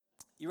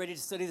You ready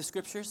to study the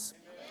scriptures?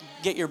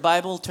 Get your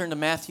Bible, turn to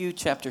Matthew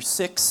chapter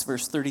 6,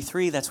 verse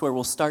 33. That's where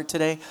we'll start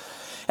today.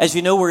 As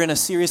you know, we're in a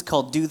series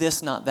called Do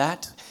This, Not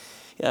That.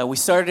 We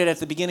started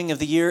at the beginning of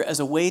the year as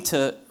a way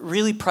to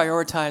really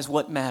prioritize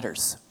what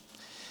matters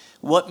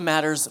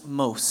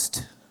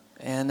most,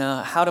 and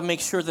how to make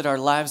sure that our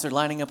lives are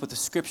lining up with the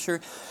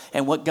Scripture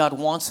and what God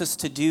wants us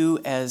to do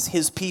as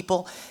His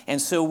people.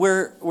 And so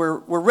we're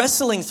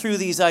wrestling through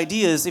these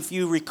ideas. If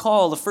you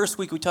recall, the first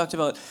week we talked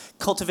about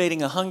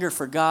cultivating a hunger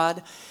for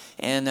God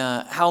and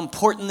how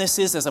important this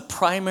is as a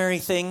primary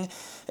thing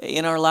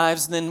in our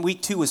lives. And then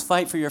week 2 was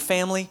fight for your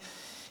family.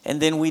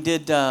 And then we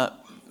did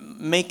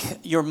make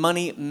your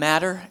money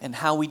matter and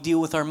how we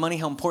deal with our money,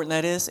 how important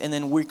that is. And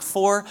then week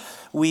 4,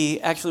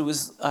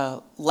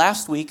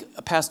 last week,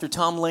 Pastor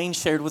Tom Lane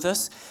shared with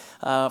us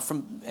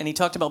and he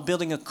talked about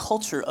building a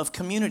culture of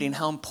community and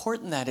how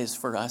important that is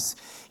for us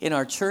in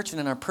our church and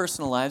in our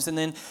personal lives. And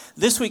then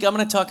this week, I'm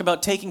going to talk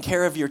about taking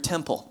care of your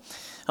temple.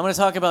 I'm going to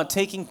talk about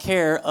taking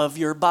care of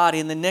your body.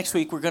 And then next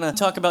week, we're going to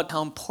talk about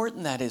how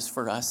important that is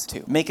for us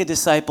to make a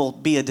disciple,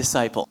 be a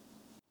disciple.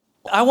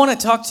 I want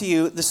to talk to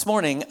you this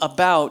morning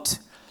about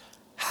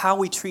how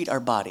we treat our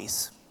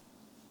bodies.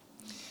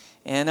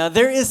 And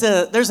there's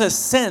a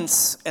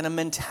sense and a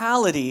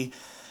mentality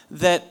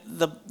that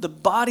the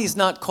body's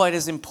not quite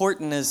as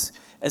important as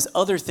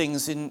other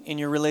things in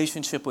your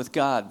relationship with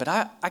God. But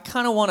I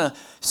kind of want to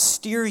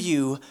steer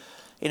you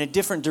in a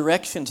different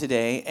direction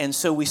today. And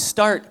so we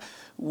start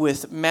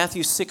with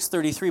Matthew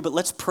 6:33, but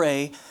let's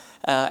pray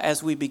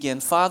as we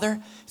begin.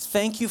 Father,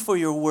 thank you for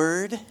your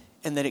word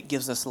and that it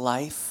gives us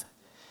life.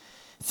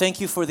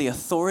 Thank you for the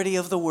authority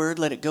of the word.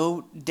 Let it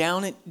go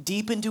down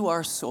deep into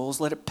our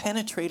souls. Let it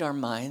penetrate our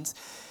minds.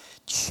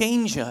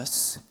 Change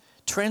us,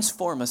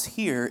 transform us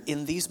here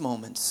in these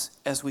moments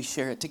as we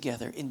share it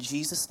together. In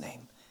Jesus'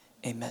 name,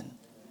 amen.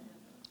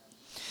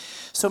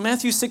 So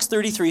Matthew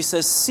 6:33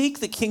 says, seek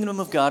the kingdom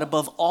of God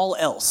above all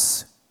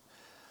else.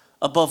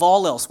 Above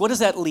all else. What does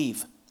that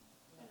leave?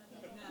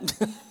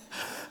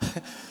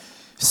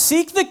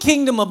 Seek the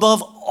kingdom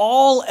above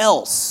all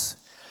else.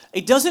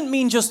 It doesn't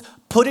mean just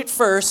put it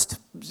first,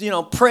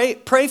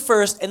 pray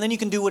first, and then you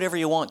can do whatever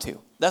you want to.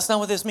 That's not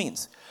what this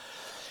means.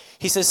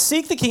 He says,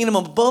 seek the kingdom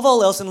above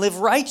all else and live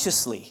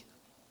righteously.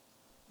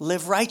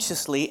 Live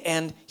righteously,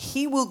 and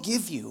He will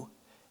give you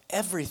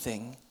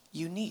everything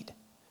you need.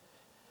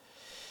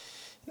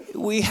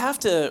 We have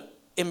to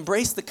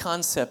embrace the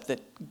concept that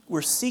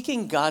we're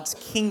seeking God's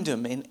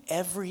kingdom in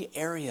every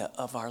area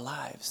of our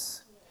lives.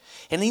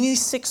 And in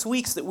these 6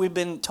 weeks that we've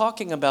been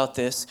talking about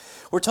this,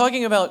 we're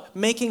talking about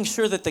making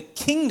sure that the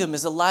kingdom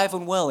is alive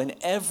and well in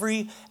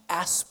every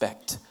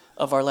aspect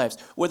of our lives,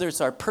 whether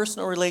it's our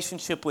personal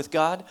relationship with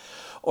God,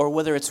 or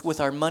whether it's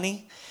with our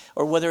money,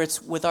 or whether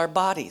it's with our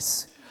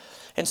bodies.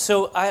 And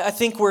so I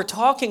think we're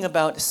talking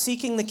about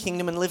seeking the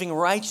kingdom and living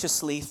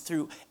righteously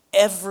through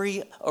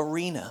every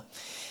arena.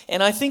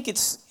 And I think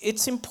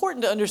it's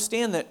important to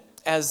understand that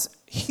as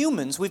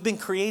humans, we've been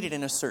created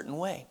in a certain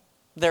way.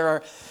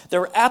 There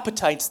are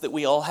appetites that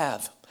we all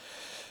have.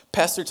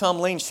 Pastor Tom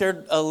Lane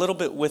shared a little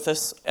bit with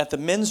us at the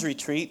men's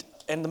retreat,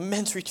 and the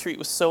men's retreat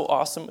was so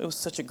awesome. It was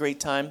such a great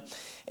time,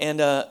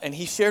 and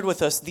he shared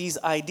with us these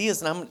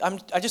ideas,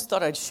 and I just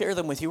thought I'd share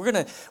them with you. We're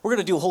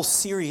gonna do a whole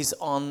series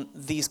on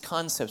these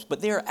concepts, but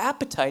they are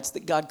appetites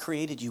that God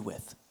created you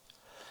with.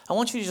 I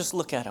want you to just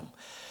look at them.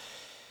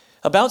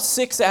 About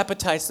 6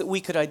 appetites that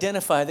we could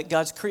identify that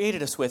God's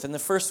created us with, and the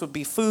first would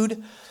be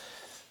food.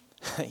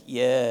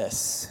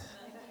 Yes.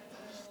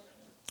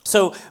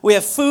 So we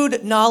have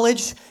food,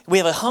 knowledge. We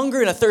have a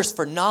hunger and a thirst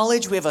for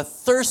knowledge. We have a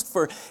thirst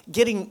for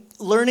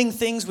learning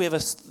things. We have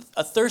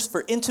a thirst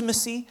for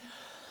intimacy.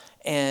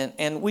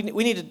 And we're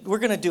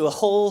going to do a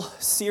whole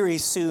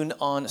series soon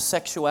on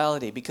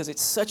sexuality because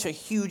it's such a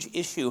huge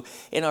issue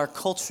in our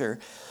culture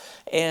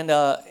and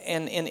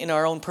in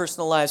our own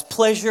personal lives.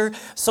 Pleasure.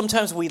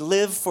 Sometimes we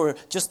live for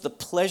just the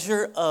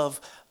pleasure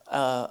of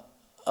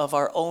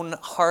our own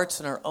hearts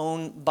and our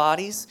own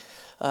bodies.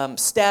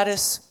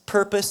 Status,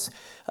 purpose.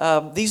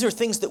 These are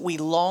things that we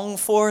long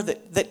for,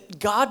 that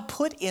God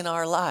put in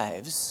our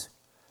lives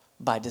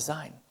by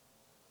design.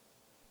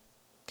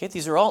 Okay,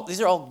 these are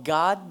all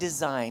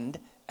God-designed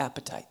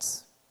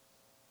appetites.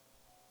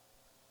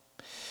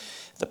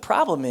 The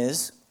problem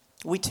is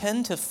we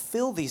tend to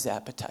fill these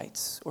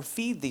appetites or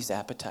feed these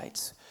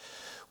appetites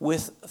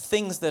with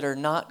things that are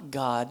not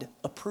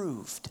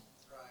God-approved.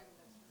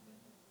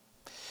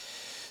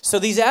 So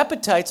these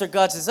appetites are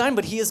God's design,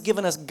 but He has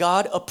given us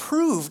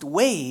God-approved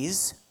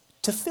ways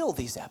to fill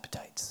these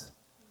appetites.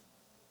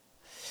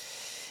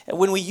 And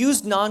when we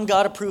use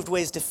non-God approved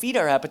ways to feed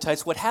our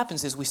appetites, what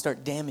happens is we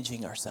start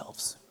damaging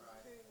ourselves.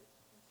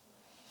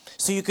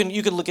 So you can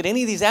look at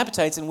any of these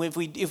appetites, and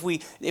if we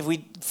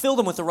fill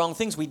them with the wrong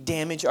things, we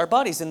damage our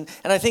bodies. And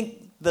I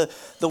think the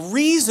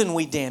reason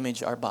we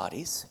damage our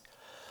bodies,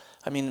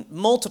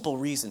 multiple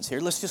reasons here.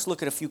 Let's just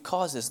look at a few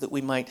causes that we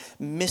might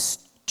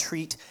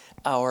mistreat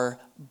our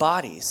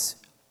bodies.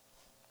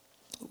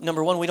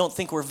 Number one, we don't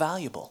think we're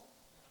valuable.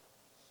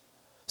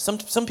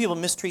 Some people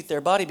mistreat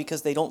their body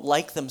because they don't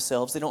like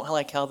themselves. They don't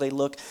like how they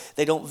look.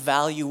 They don't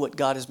value what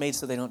God has made,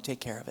 so they don't take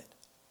care of it.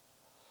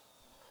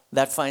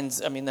 That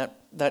finds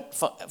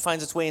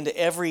its way into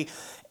every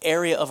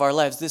area of our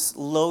lives, this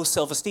low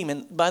self-esteem.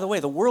 And by the way,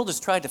 the world has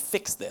tried to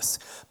fix this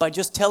by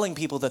just telling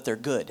people that they're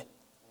good.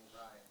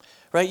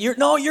 Right? You're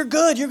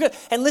good, you're good.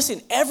 And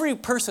listen, every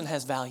person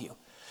has value.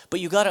 But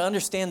you got to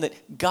understand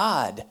that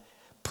God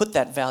put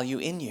that value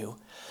in you,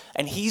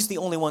 and He's the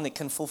only one that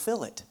can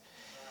fulfill it.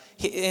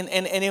 And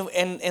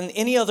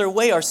any other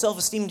way, our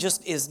self-esteem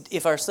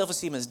if our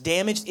self-esteem is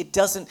damaged, it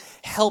doesn't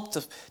help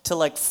to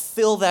like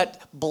fill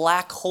that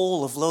black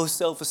hole of low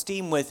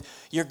self-esteem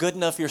with you're good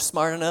enough, you're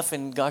smart enough,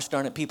 and gosh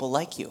darn it, people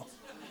like you.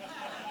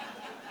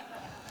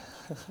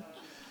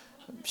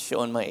 I'm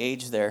showing my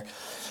age there.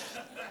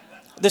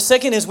 The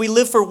second is we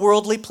live for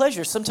worldly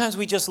pleasure. Sometimes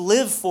we just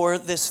live for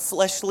this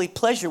fleshly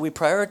pleasure. We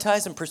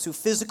prioritize and pursue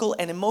physical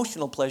and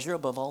emotional pleasure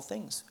above all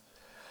things.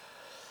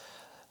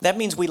 That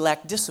means we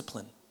lack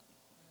discipline.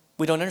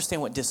 We don't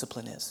understand what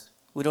discipline is.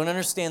 We don't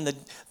understand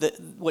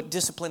what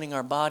disciplining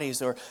our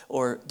bodies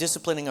or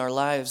disciplining our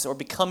lives or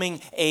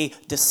becoming a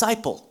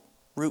disciple.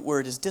 Root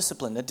word is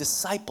discipline, a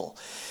disciple.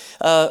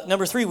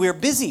 Number 3, we're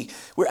busy.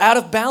 We're out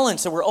of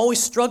balance, and we're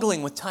always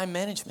struggling with time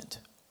management.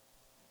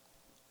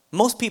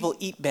 Most people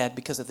eat bad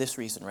because of this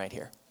reason right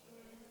here.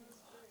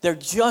 They're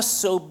just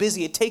so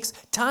busy. It takes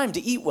time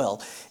to eat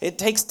well. It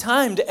takes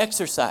time to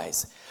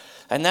exercise.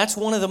 And that's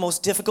one of the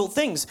most difficult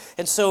things.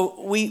 And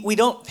so we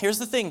don't, here's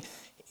the thing.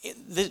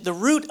 The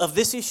root of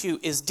this issue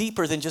is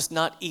deeper than just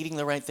not eating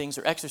the right things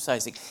or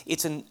exercising.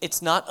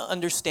 It's not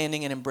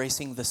understanding and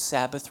embracing the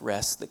Sabbath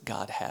rest that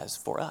God has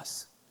for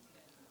us.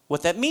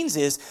 What that means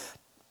is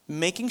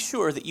making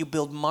sure that you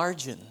build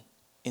margin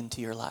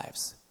into your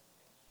lives.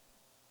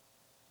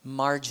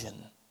 Margin.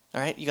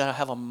 All right? You got to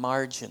have a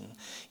margin.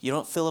 You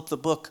don't fill up the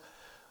book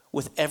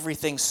with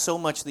everything so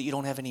much that you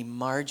don't have any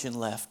margin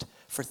left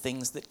for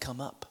things that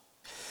come up.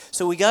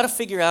 So we got to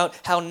figure out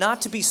how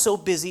not to be so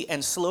busy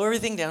and slow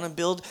everything down and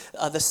build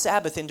the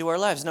Sabbath into our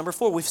lives. Number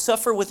 4, we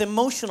suffer with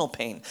emotional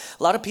pain.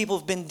 A lot of people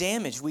have been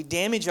damaged. We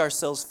damage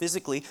ourselves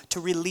physically to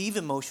relieve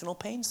emotional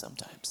pain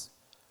sometimes.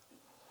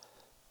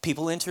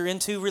 People enter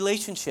into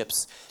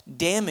relationships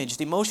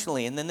damaged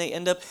emotionally, and then they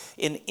end up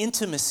in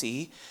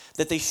intimacy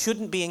that they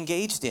shouldn't be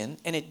engaged in,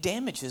 and it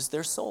damages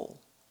their soul.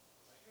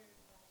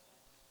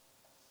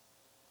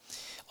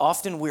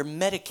 Often we're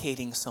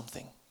medicating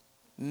something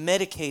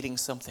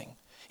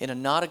in a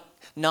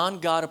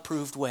non-God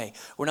approved way.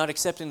 We're not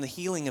accepting the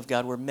healing of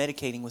God. We're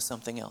medicating with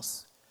something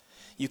else.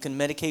 You can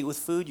medicate with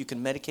food. You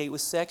can medicate with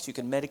sex. You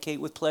can medicate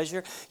with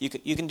pleasure. You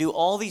can do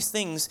all these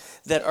things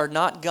that are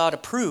not God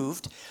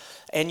approved,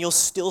 and you'll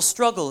still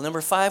struggle.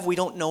 Number 5, we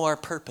don't know our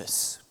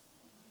purpose.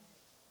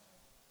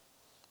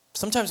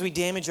 Sometimes we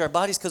damage our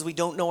bodies because we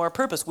don't know our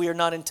purpose. We are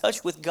not in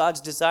touch with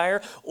God's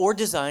desire or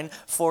design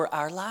for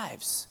our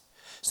lives.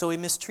 So He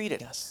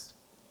mistreated us.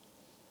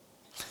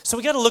 So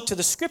we got to look to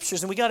the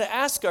scriptures and we got to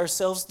ask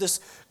ourselves this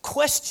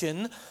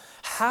question: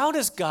 how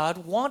does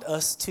God want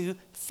us to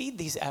feed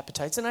these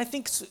appetites? And I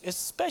think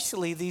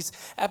especially these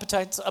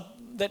appetites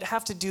that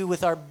have to do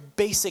with our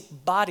basic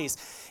bodies.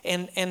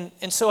 And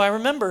so I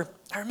remember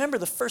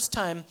the first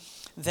time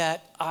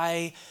that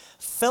I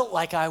felt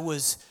like I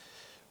was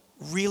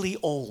really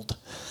old.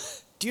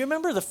 Do you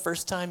remember the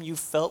first time you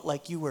felt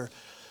like you were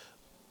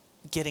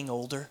getting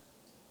older?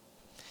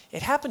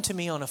 It happened to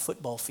me on a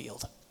football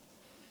field.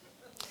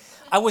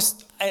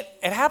 It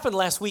happened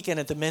last weekend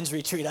at the men's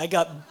retreat. I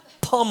got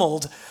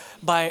pummeled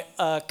by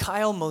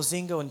Kyle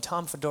Mozingo and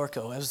Tom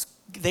Fedorko.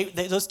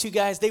 Those two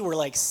guys, they were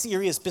like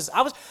serious business.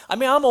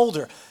 I'm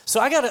older, so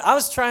I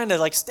was trying to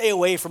like stay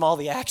away from all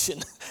the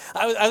action.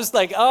 I was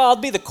like, I'll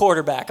be the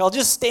quarterback. I'll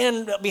just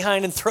stand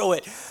behind and throw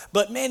it.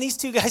 But man, these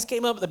two guys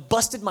came up and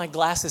busted my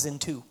glasses in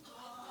two.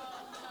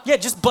 Yeah,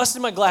 just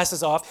busted my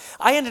glasses off.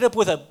 I ended up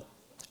with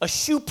a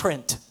shoe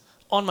print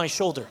on my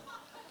shoulder.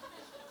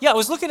 Yeah, I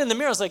was looking in the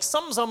mirror. I was like,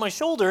 something's on my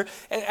shoulder.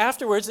 And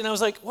afterwards, and I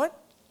was like,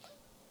 what?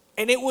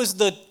 And it was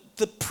the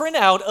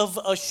printout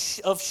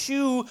of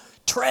shoe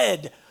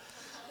tread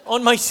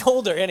on my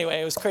shoulder.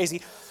 Anyway, it was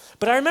crazy.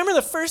 But I remember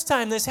the first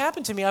time this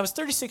happened to me, I was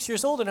 36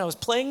 years old, and I was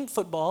playing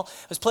football.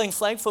 I was playing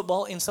flag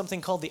football in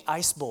something called the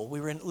Ice Bowl.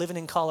 We were living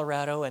in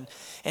Colorado, and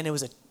it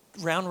was a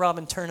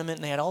round-robin tournament,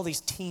 and they had all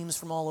these teams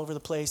from all over the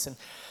place.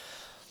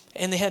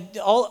 And they had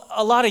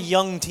a lot of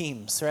young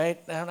teams, right?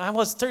 And I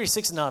was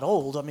 36 and not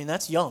old. I mean,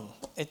 that's young.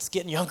 It's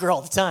getting younger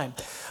all the time.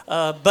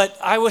 But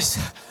I was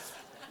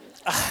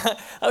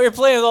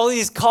playing with all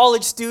these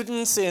college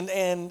students and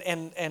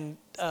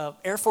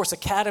Air Force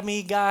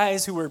Academy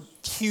guys who were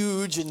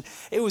huge, and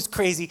it was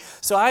crazy.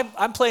 So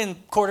I'm playing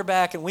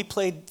quarterback, and we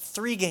played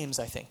 3 games,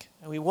 I think.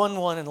 And we won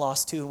 1 and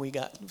lost 2, and we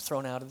got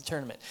thrown out of the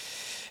tournament.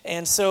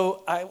 And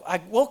so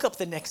I woke up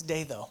the next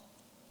day, though.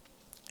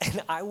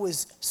 And I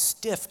was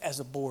stiff as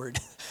a board.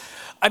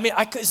 I mean,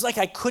 it's like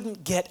I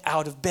couldn't get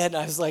out of bed.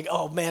 I was like,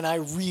 oh man, I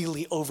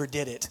really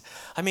overdid it.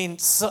 I mean,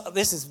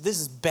 this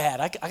is bad.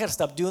 I got to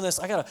stop doing this.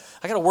 I got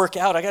to work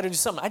out. I got to do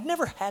something.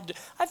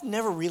 I've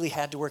never really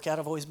had to work out.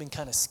 I've always been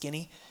kind of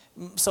skinny.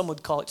 Some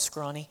would call it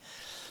scrawny.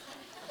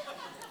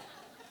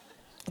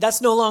 That's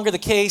no longer the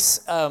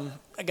case. I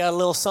got a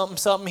little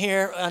something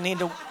here. I need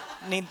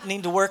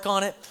to work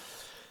on it.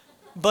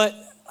 But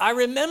I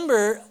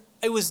remember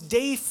it was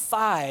day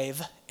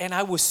 5 and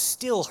I was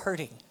still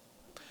hurting.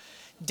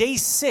 Day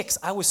 6,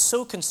 I was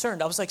so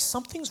concerned. I was like,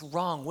 something's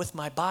wrong with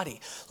my body.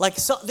 Like,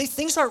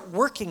 things aren't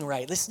working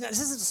right.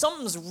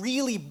 Something's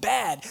really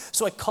bad.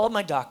 So I called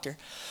my doctor,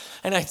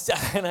 and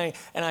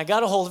I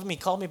got a hold of him. He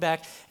called me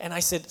back, and I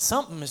said,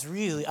 something is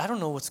really, I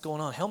don't know what's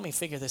going on. Help me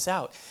figure this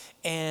out.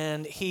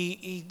 And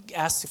he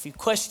asked a few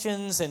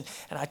questions, and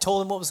I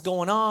told him what was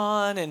going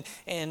on,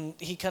 and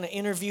he kind of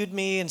interviewed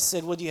me and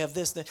said, well, do you have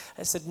this?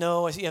 I said,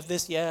 no. You have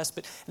this? Yes.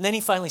 And then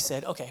he finally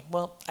said, okay,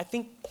 well, I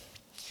think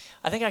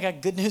I got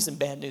good news and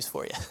bad news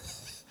for you.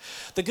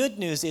 The good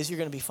news is you're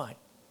going to be fine.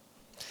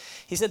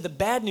 He said, the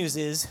bad news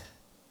is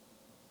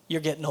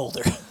you're getting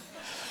older.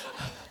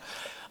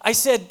 I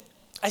said,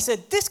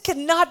 this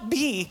cannot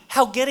be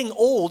how getting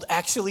old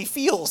actually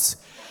feels.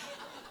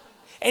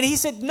 And he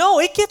said, no,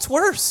 it gets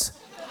worse.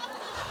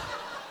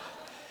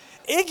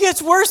 It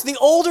gets worse the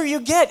older you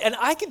get, and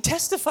I can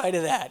testify to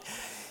that.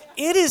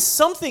 It is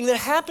something that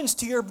happens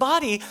to your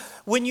body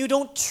when you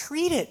don't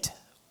treat it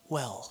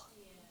well.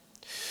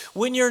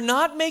 When you're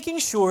not making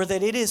sure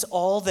that it is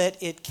all that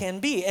it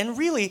can be. And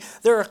really,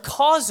 there are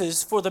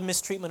causes for the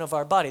mistreatment of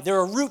our body. There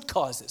are root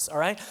causes, all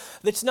right?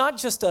 It's not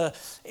just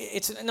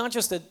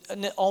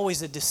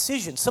always a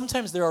decision.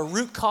 Sometimes there are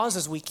root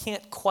causes we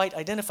can't quite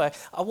identify.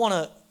 I want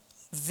to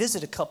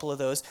visit a couple of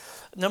those.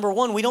 Number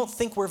one, we don't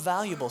think we're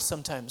valuable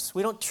sometimes.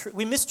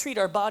 We mistreat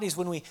our bodies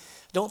when we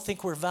don't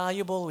think we're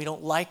valuable. We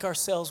don't like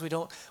ourselves. We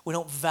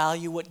don't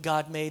value what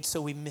God made,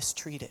 so we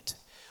mistreat it.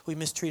 We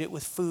mistreat it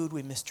with food,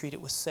 we mistreat it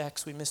with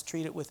sex, we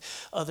mistreat it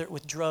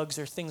with drugs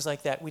or things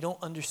like that. We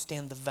don't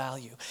understand the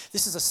value.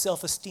 This is a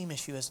self-esteem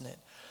issue, isn't it?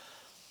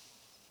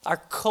 Our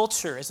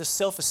culture is a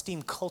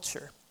self-esteem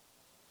culture.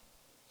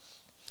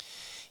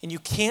 And you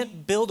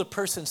can't build a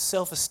person's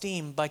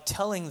self-esteem by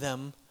telling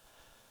them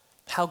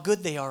how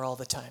good they are all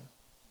the time.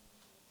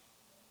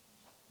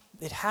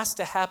 It has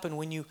to happen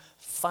when you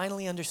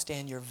finally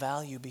understand your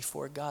value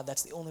before God.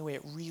 That's the only way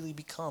it really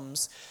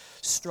becomes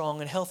strong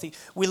and healthy.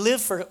 We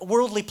live for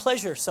worldly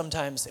pleasure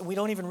sometimes, and we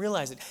don't even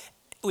realize it.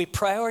 We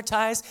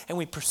prioritize and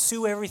we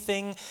pursue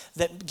everything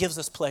that gives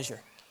us pleasure.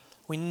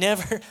 We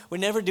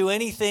never do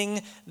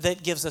anything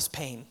that gives us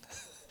pain.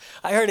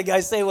 I heard a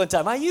guy say one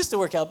time, I used to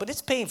work out, but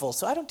it's painful,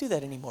 so I don't do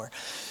that anymore.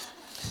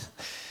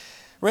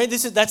 Right?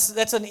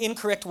 That's an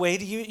incorrect way.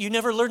 You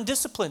never learn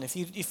discipline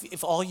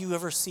if all you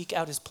ever seek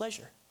out is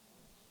pleasure.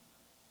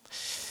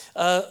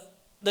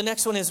 The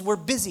next one is we're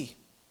busy.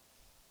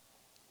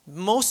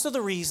 Most of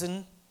the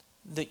reason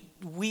that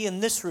we in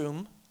this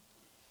room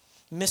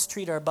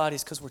mistreat our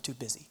bodies because we're too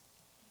busy.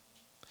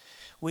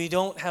 We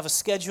don't have a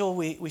schedule.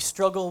 We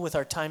struggle with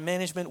our time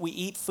management. We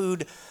eat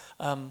food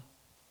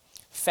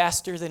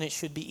faster than it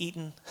should be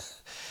eaten.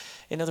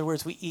 In other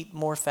words, we eat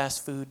more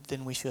fast food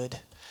than we should.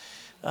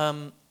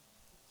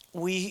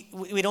 We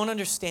don't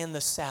understand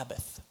the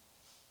Sabbath.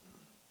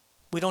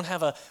 We don't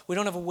have a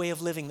way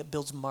of living that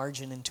builds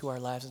margin into our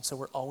lives, and so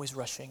we're always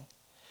rushing.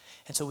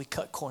 And so we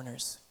cut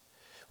corners.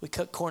 We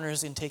cut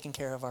corners in taking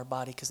care of our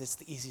body because it's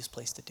the easiest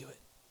place to do it.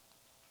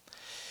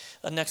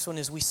 The next one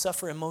is we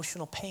suffer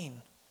emotional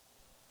pain.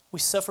 We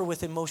suffer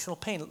with emotional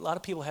pain. A lot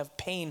of people have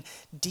pain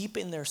deep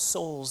in their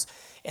souls,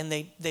 and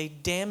they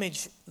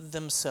damage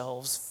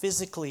themselves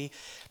physically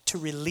to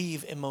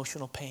relieve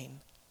emotional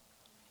pain.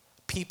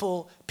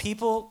 People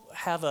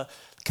have a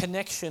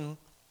connection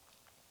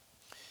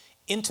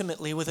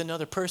intimately with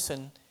another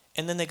person,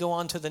 and then they go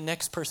on to the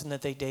next person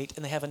that they date,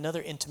 and they have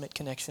another intimate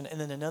connection, and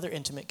then another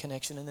intimate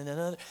connection, and then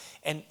another.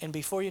 And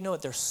before you know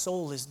it, their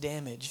soul is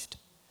damaged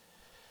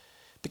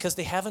because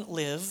they haven't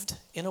lived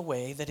in a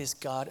way that is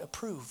God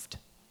approved.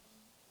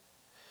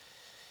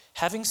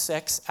 Having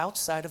sex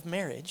outside of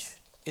marriage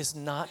is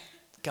not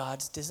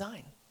God's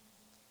design.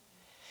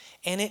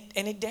 And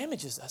it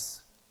damages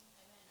us.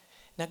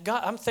 Now,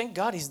 thank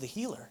God He's the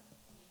healer.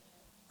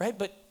 Right?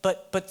 But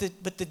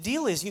the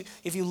deal is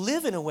if you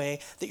live in a way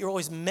that you're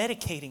always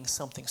medicating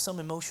something, some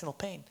emotional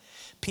pain.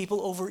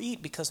 People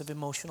overeat because of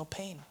emotional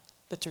pain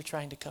that they're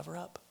trying to cover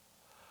up.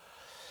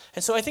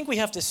 And so I think we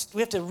have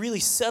to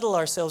really settle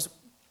ourselves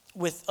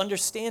with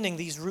understanding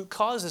these root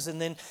causes and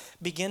then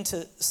begin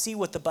to see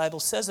what the Bible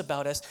says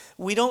about us.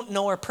 We don't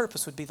know our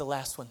purpose would be the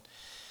last one.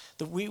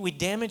 We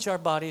damage our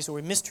bodies or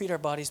we mistreat our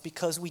bodies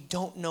because we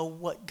don't know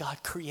what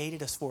God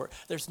created us for.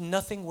 There's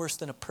nothing worse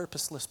than a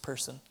purposeless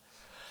person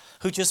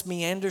who just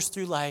meanders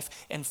through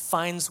life and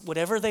finds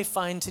whatever they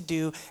find to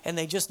do, and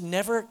they just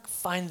never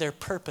find their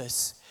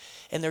purpose.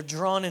 And they're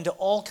drawn into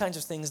all kinds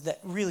of things that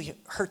really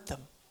hurt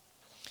them.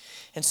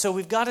 And so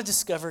we've got to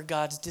discover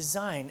God's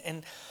design.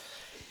 And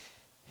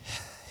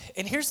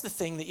here's the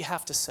thing that you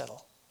have to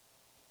settle.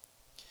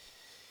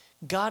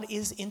 God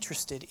is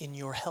interested in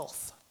your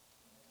health.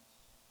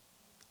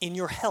 In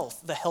your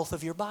health, the health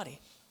of your body.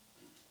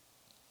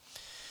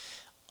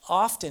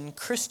 Often,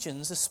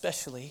 Christians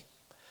especially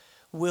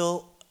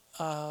will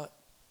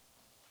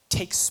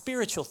take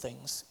spiritual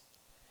things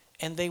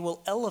and they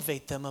will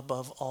elevate them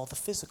above all the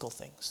physical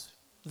things.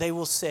 They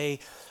will say,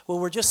 well,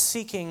 we're just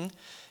seeking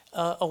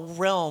a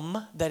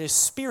realm that is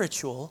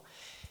spiritual,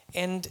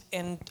 and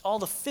all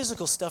the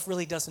physical stuff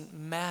really doesn't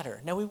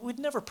matter. Now, we would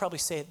never probably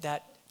say it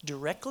that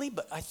directly,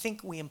 but I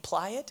think we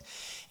imply it.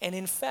 And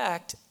in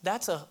fact,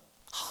 that's a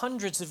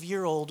hundreds of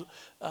year old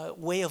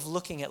way of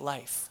looking at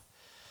life.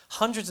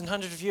 Hundreds and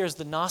hundreds of years,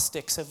 the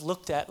Gnostics have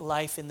looked at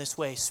life in this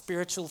way.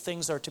 Spiritual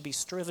things are to be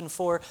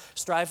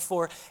strive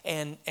for,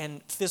 and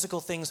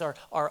physical things are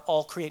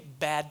all create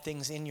bad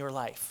things in your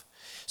life.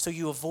 So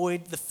you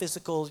avoid the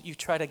physical, you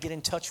try to get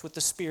in touch with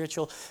the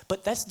spiritual,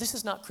 but this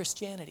is not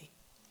Christianity.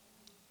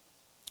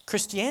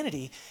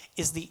 Christianity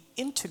is the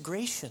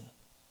integration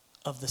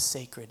of the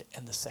sacred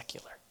and the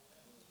secular.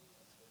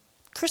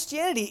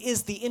 Christianity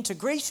is the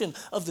integration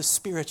of the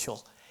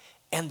spiritual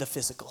and the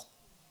physical.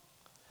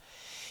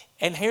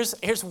 And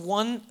here's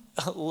one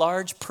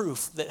large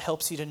proof that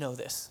helps you to know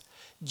this.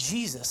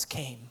 Jesus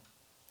came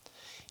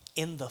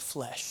in the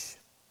flesh.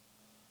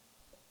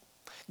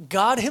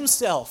 God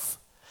himself,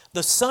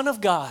 the Son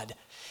of God,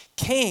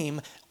 came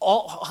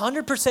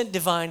 100%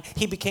 divine.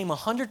 He became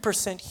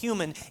 100%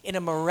 human in a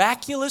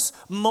miraculous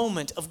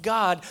moment of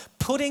God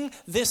putting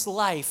this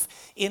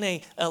life in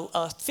a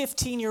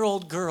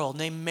 15-year-old girl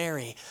named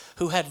Mary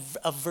who had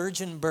a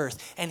virgin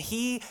birth. And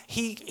he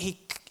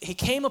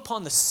came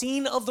upon the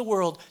scene of the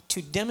world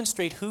to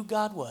demonstrate who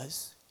God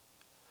was,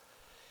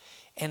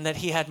 and that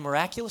he had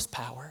miraculous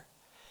power,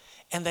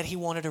 and that he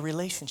wanted a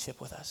relationship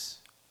with us.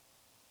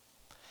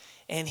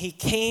 And he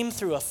came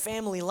through a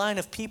family line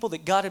of people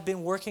that God had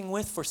been working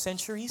with for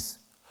centuries.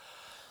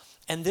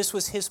 And this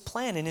was his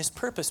plan and his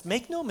purpose.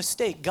 Make no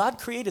mistake, God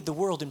created the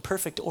world in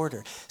perfect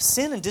order.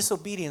 Sin and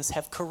disobedience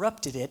have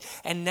corrupted it,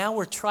 and now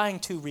we're trying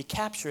to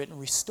recapture it and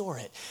restore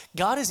it.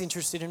 God is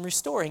interested in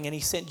restoring, and he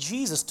sent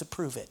Jesus to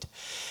prove it.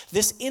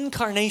 This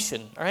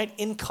incarnation, all right,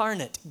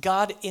 incarnate,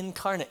 God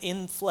incarnate,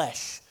 in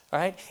flesh, all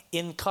right,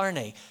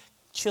 incarnate,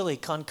 chili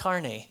con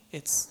carne,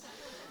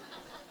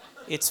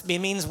 it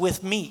means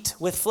with meat,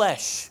 with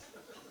flesh.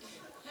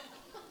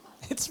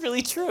 It's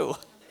really true.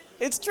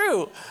 It's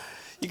true.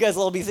 You guys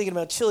will all be thinking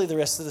about chili the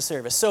rest of the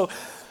service. So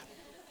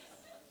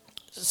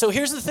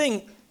here's the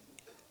thing.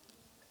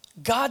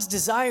 God's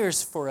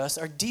desires for us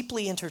are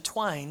deeply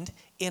intertwined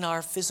in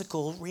our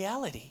physical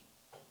reality.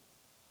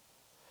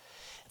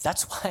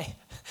 That's why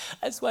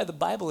the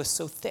Bible is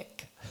so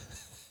thick.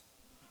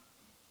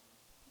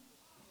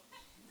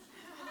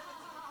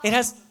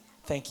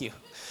 Thank you.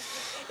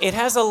 It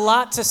has a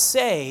lot to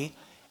say.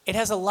 It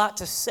has a lot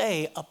to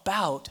say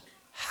about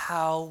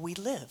how we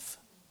live.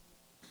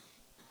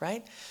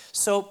 Right?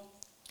 So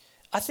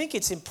I think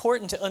it's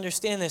important to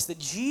understand this, that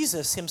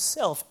Jesus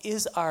himself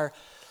is our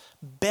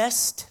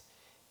best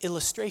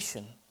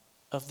illustration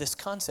of this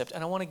concept.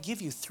 And I want to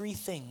give you three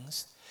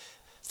things,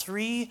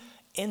 three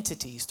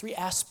entities, three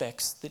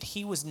aspects that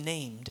he was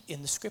named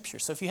in the scripture.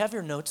 So if you have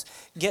your notes,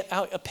 get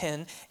out a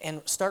pen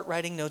and start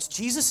writing notes.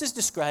 Jesus is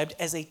described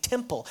as a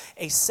temple,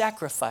 a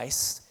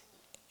sacrifice,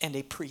 and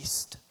a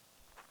priest.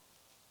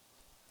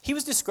 He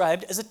was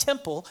described as a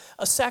temple,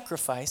 a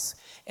sacrifice,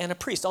 and a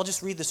priest. I'll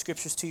just read the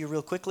scriptures to you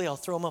real quickly. I'll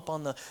throw them up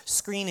on the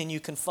screen and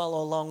you can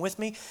follow along with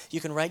me. You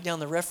can write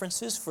down the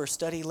references for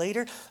study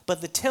later.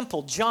 But the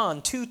temple,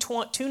 John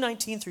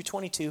 2:19 through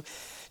 22,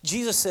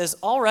 Jesus says,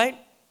 "All right,"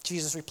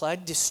 Jesus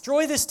replied,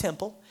 "destroy this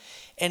temple,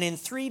 and in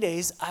 3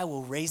 days I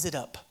will raise it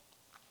up."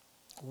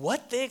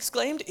 "What?" they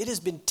exclaimed. It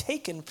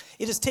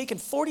has taken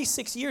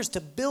 46 years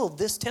to build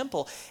this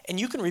temple, and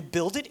you can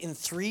rebuild it in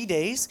 3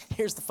 days?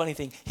 Here's the funny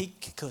thing. He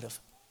could have.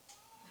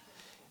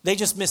 They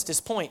just missed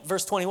his point.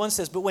 Verse 21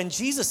 says, "But when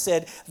Jesus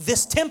said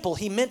this temple,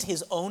 he meant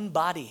his own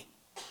body.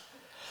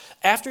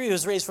 After he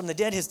was raised from the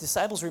dead, his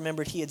disciples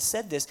remembered he had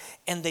said this,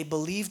 and they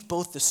believed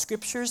both the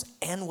scriptures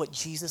and what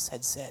Jesus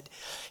had said."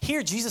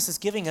 Here, Jesus is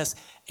giving us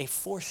a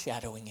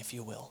foreshadowing, if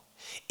you will.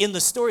 In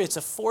the story, it's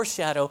a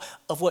foreshadow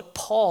of what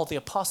Paul, the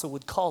apostle,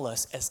 would call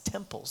us as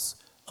temples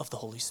of the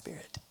Holy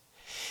Spirit.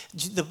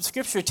 The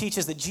scripture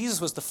teaches that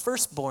Jesus was the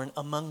firstborn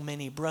among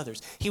many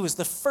brothers. He was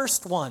the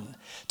first one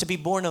to be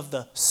born of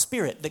the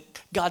Spirit, that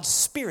God's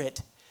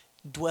Spirit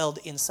dwelled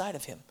inside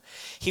of him.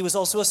 He was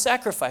also a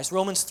sacrifice.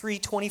 Romans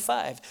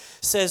 3:25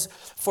 says,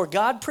 "For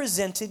God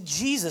presented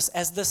Jesus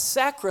as the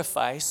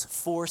sacrifice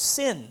for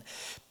sin."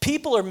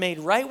 People are made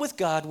right with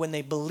God when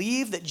they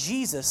believe that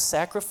Jesus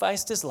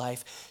sacrificed his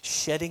life,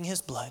 shedding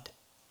his blood.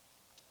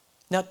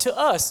 Now, to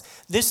us,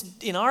 this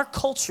in our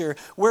culture,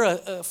 we're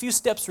a few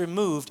steps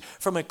removed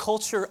from a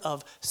culture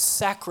of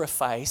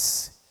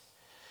sacrifice.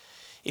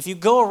 If you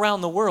go around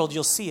the world,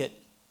 you'll see it.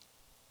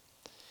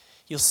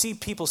 You'll see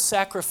people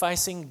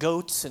sacrificing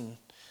goats and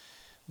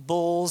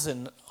bulls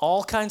and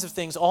all kinds of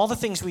things. All the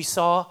things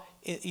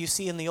you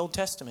see in the Old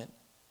Testament.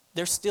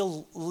 They're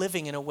still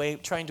living in a way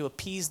trying to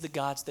appease the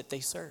gods that they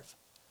serve.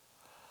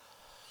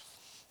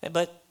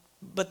 But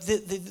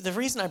the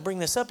reason I bring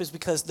this up is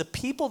because the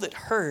people that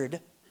heard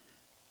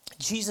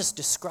Jesus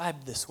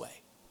described this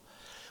way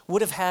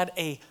would have had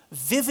a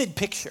vivid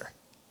picture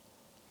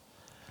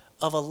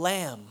of a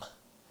lamb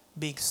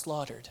being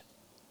slaughtered.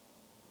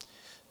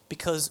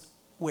 Because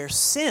where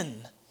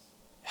sin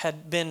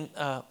had been,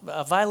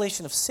 a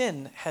violation of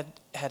sin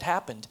had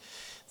happened,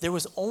 there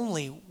was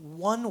only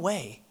one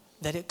way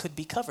that it could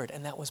be covered,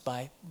 and that was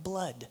by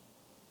blood.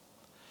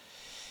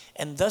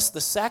 And thus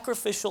the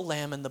sacrificial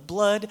lamb and the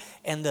blood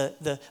and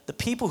the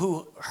people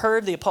who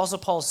heard the Apostle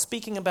Paul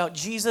speaking about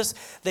Jesus,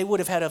 they would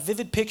have had a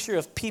vivid picture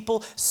of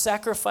people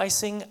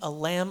sacrificing a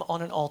lamb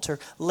on an altar,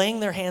 laying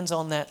their hands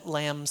on that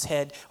lamb's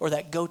head or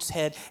that goat's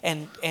head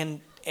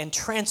and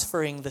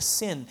transferring the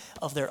sin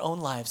of their own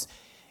lives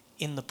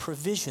in the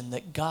provision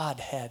that God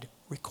had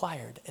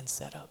required and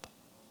set up.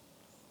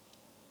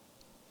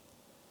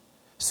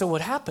 So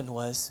what happened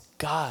was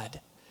God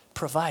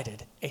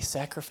provided a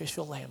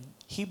sacrificial lamb.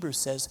 Hebrews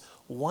says,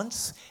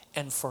 once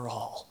and for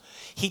all.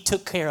 He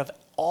took care of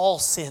all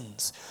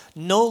sins.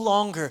 No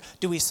longer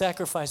do we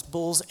sacrifice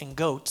bulls and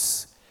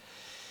goats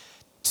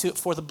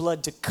for the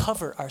blood to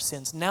cover our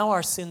sins. Now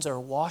our sins are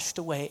washed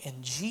away,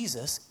 and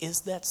Jesus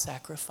is that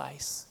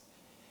sacrifice.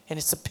 And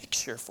it's a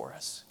picture for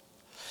us.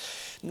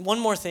 And one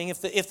more thing,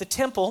 if the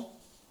temple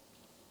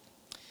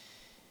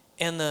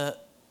and the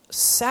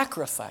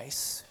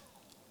sacrifice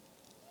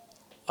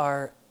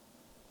are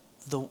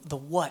the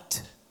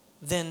what,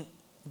 then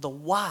the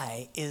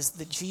why is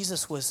that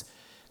Jesus was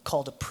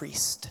called a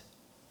priest.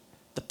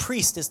 The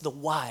priest is the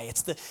why.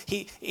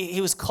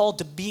 He was called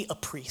to be a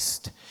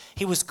priest.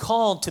 He was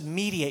called to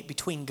mediate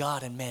between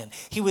God and man.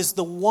 He was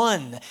the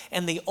one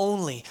and the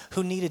only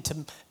who needed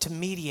to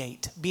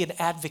mediate, be an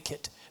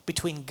advocate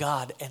between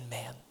God and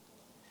man.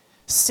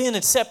 Sin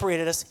had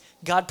separated us.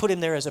 God put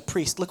him there as a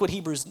priest. Look what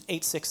Hebrews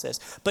 8:6 says.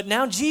 But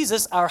now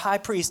Jesus, our high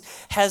priest,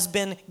 has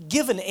been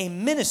given a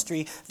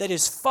ministry that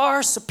is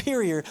far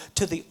superior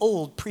to the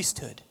old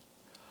priesthood.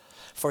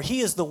 For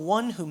he is the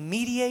one who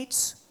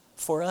mediates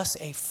for us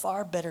a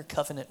far better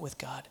covenant with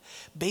God,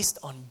 based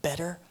on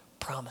better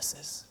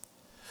promises.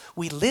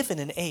 We live in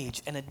an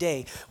age and a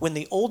day when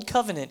the old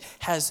covenant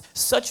has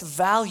such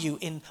value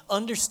in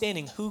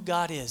understanding who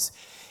God is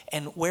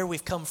and where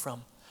we've come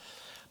from.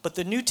 But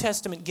the New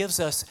Testament gives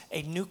us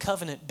a new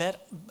covenant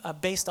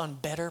based on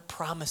better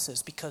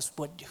promises, because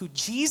who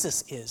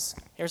Jesus is,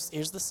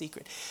 here's the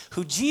secret.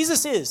 Who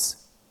Jesus is,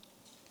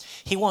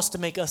 he wants to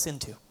make us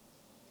into.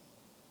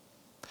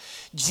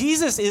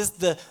 Jesus is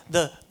the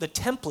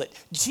template.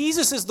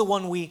 Jesus is the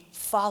one we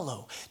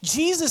follow.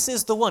 Jesus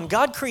is the one.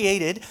 God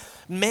created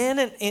man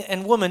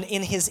and woman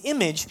in his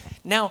image.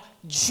 Now,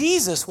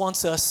 Jesus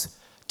wants us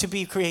to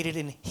be created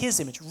in his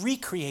image,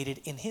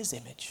 recreated in his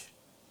image.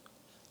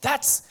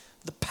 That's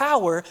the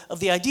power of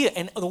the idea.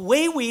 And the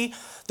way we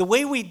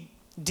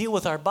deal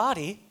with our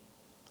body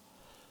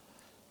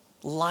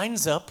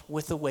lines up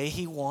with the way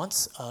he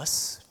wants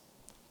us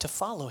to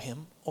follow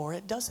him, or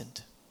it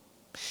doesn't.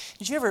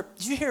 Did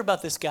you hear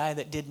about this guy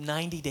that did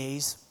 90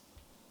 days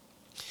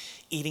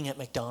eating at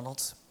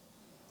McDonald's?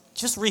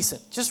 Just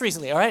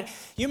recently, all right?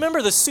 You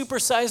remember the Super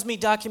Size Me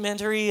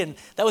documentary, and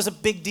that was a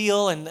big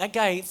deal, and that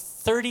guy,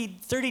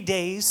 30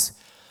 days,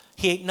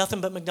 he ate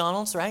nothing but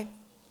McDonald's, right?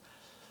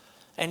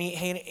 And he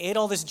ate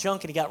all this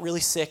junk, and he got really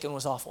sick and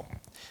was awful.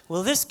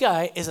 Well, this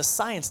guy is a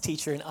science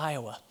teacher in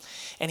Iowa,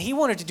 and he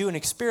wanted to do an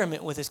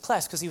experiment with his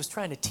class because he was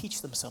trying to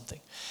teach them something.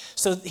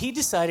 So he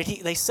decided,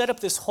 they set up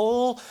this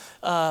whole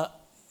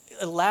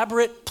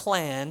elaborate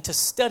plan to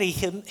study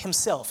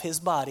himself, his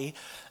body,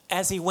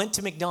 as he went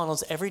to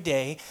McDonald's every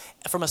day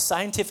from a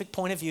scientific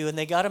point of view, and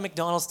they got a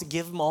McDonald's to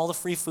give him all the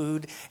free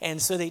food,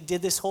 and so they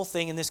did this whole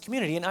thing in this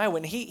community in Iowa,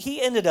 and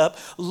he ended up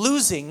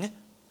losing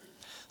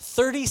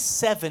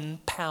 37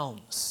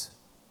 pounds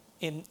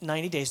in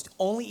 90 days,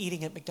 only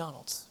eating at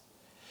McDonald's.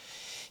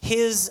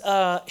 His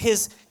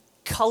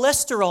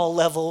cholesterol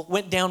level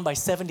went down by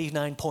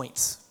 79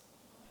 points.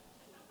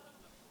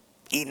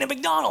 Eating at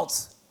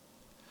McDonald's.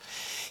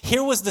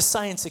 Here was the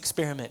science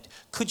experiment.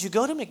 Could you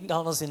go to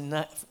McDonald's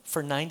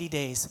for 90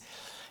 days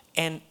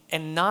and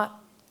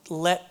not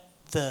let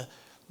the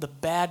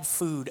bad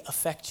food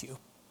affect you?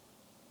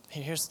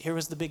 Here's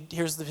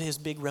his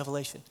big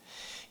revelation.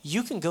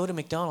 You can go to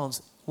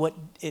McDonald's. What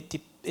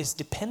it is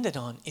dependent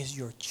on is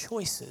your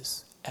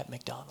choices at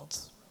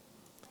McDonald's.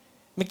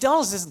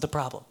 McDonald's isn't the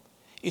problem.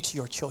 It's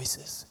your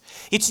choices.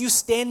 It's you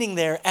standing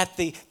there at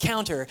the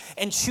counter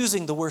and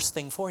choosing the worst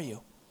thing for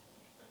you.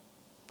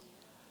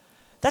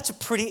 That's a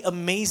pretty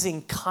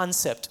amazing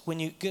concept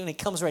when it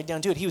comes right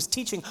down to it. He was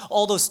teaching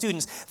all those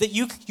students that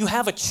you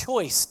have a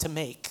choice to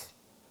make.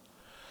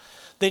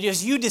 That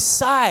as you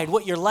decide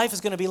what your life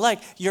is going to be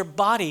like, your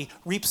body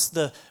reaps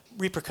the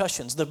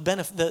repercussions, the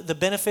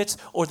benefits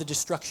or the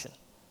destruction.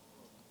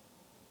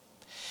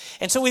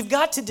 And so we've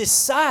got to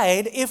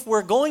decide if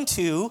we're going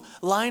to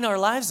line our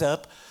lives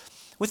up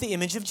with the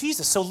image of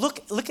Jesus. So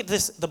look at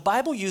this. The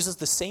Bible uses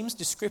the same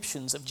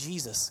descriptions of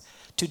Jesus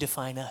to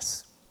define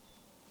us.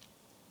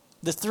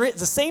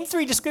 The same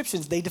three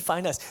descriptions, they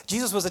define us.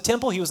 Jesus was a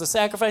temple, he was a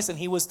sacrifice, and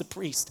he was the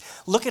priest.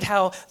 Look at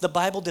how the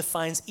Bible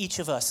defines each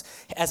of us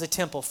as a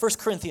temple. 1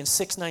 Corinthians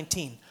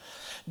 6:19.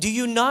 Do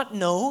you not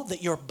know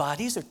that your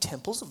bodies are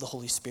temples of the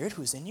Holy Spirit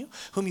who is in you,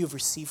 whom you have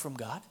received from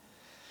God?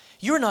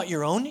 You are not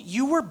your own.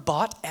 You were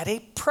bought at a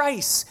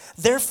price.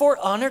 Therefore,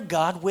 honor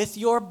God with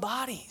your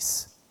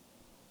bodies.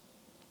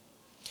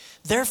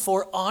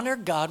 Therefore, honor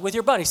God with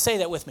your bodies. Say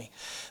that with me.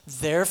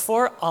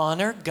 Therefore,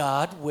 honor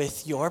God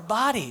with your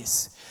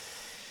bodies.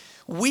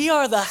 We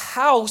are the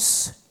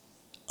house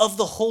of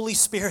the Holy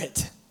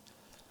Spirit.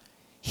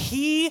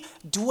 He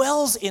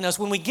dwells in us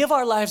when we give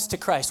our lives to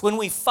Christ, when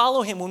we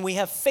follow him, when we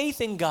have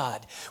faith in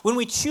God, when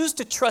we choose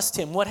to trust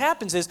him. What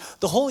happens is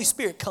the Holy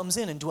Spirit comes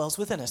in and dwells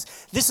within us.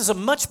 This is a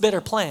much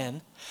better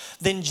plan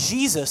than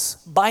Jesus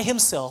by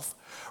himself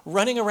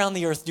running around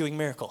the earth doing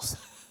miracles.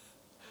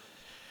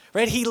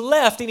 Right? He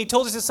left and he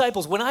told his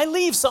disciples, when I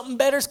leave, something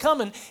better's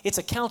coming. It's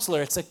a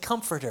counselor, it's a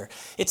comforter,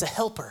 it's a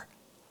helper.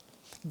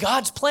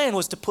 God's plan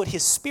was to put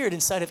his Spirit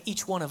inside of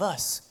each one of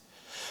us.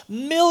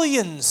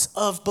 Millions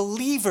of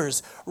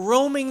believers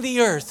roaming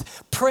the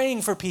earth,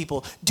 praying for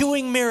people,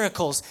 doing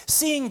miracles,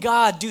 seeing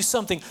God do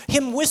something,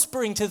 him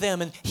whispering to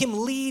them and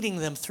him leading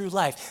them through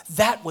life.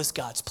 That was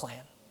God's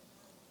plan.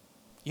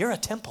 You're a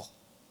temple.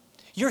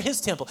 You're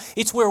his temple.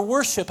 It's where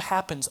worship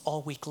happens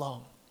all week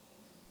long.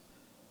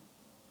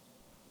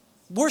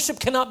 Worship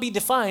cannot be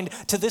defined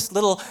to this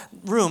little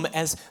room,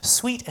 as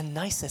sweet and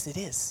nice as it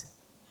is.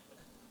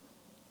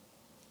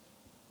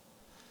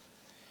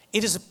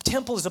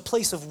 Temple is a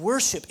place of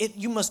worship.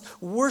 You must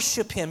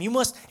worship him.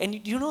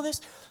 And you know this?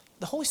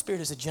 The Holy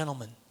Spirit is a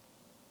gentleman.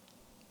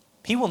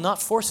 He will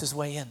not force his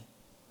way in.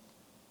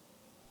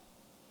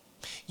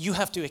 You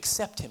have to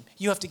accept him.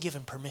 You have to give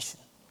him permission.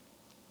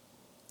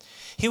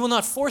 He will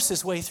not force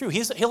his way through.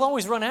 He'll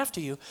always run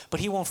after you, but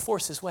he won't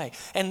force his way.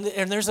 And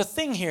there's a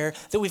thing here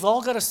that we've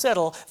all got to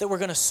settle, that we're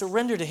going to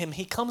surrender to him.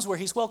 He comes where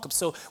he's welcome.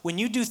 So when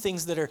you do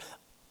things that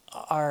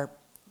are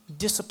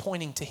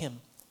disappointing to him,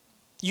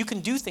 you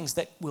can do things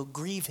that will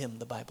grieve him,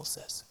 the Bible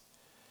says.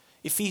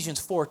 Ephesians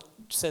 4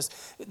 says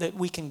that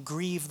we can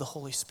grieve the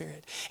Holy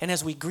Spirit. And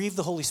as we grieve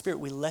the Holy Spirit,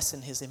 we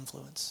lessen his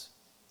influence.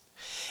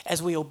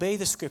 As we obey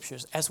the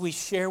scriptures, as we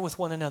share with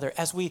one another,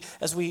 as we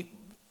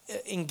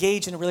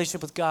engage in a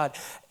relationship with God,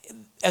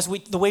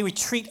 the way we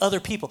treat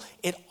other people,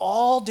 it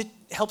all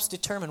helps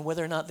determine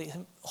whether or not the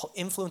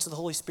influence of the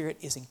Holy Spirit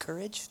is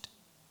encouraged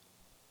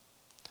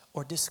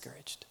or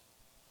discouraged.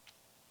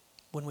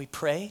 When we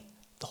pray,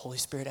 the Holy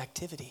Spirit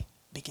activity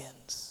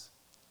begins.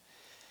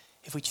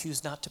 If we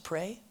choose not to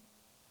pray,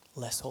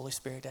 less Holy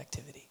Spirit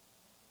activity.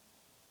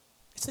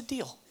 It's a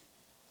deal.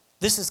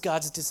 This is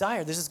God's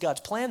desire. This is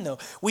God's plan, though.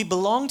 We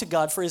belong to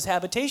God for his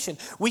habitation.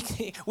 We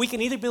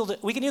can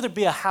either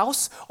be a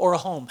house or a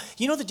home.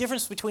 You know the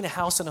difference between a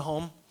house and a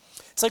home?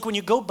 It's like when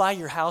you go buy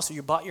your house, or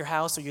you bought your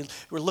house, or you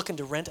were looking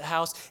to rent a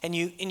house, and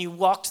you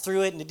walked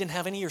through it and it didn't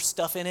have any of your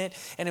stuff in it,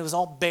 and it was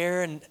all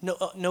bare and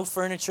no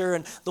furniture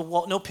and the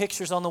wall, no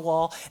pictures on the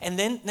wall. And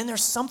then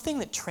there's something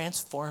that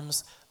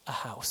transforms a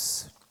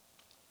house.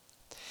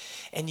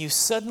 And you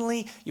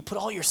put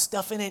all your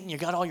stuff in it, and you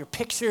got all your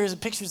pictures, and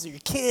pictures of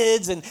your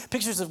kids, and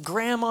pictures of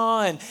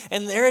grandma,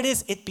 and there it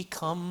is. It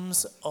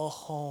becomes a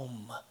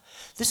home.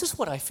 This is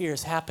what I fear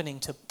is happening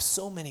to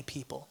so many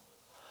people.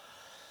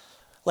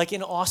 Like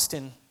in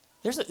Austin,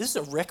 this is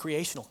a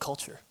recreational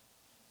culture.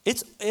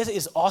 It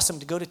is awesome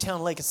to go to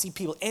Town Lake and see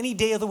people any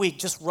day of the week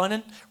just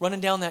running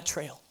down that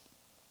trail.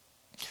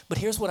 But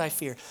here's what I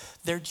fear.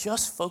 They're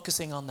just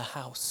focusing on the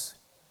house,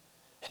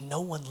 and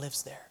no one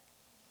lives there.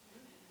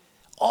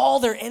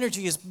 All their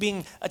energy is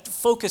being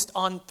focused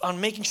on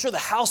making sure the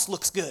house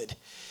looks good.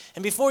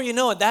 And before you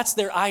know it, that's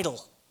their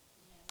idol.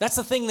 That's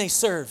the thing they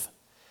serve.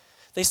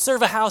 They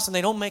serve a house and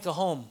they don't make a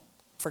home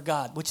for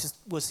God, which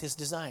was his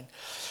design.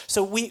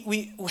 So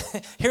we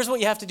here's what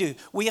you have to do.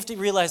 We have to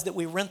realize that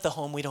we rent the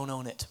home, we don't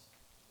own it.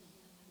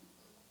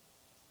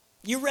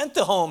 You rent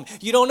the home,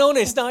 you don't own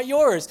it, it's not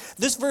yours.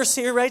 This verse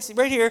here, right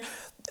here,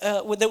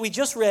 that we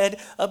just read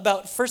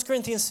about 1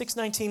 Corinthians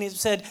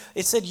 6:19,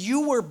 it said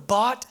you were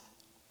bought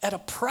at a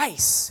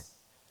price.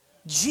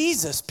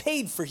 Jesus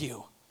paid for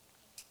you.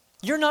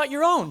 You're not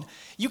your own.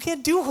 You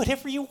can't do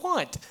whatever you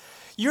want.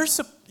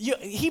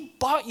 He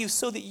bought you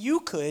so that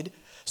you could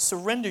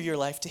surrender your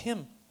life to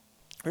him.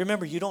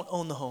 Remember, you don't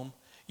own the home,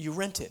 you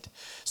rent it.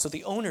 So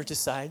the owner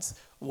decides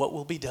what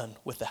will be done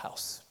with the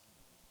house.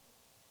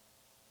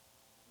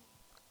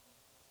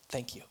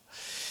 Thank you.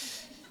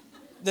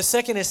 The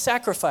second is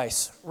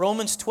sacrifice.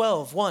 Romans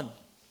 12:1.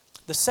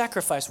 The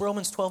sacrifice,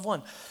 Romans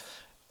 12:1.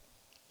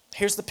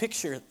 Here's the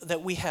picture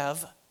that we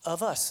have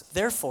of us.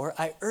 Therefore,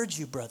 I urge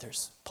you,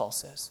 brothers, Paul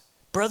says,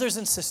 brothers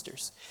and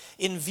sisters,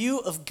 in view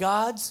of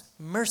God's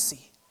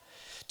mercy,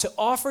 to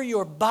offer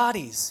your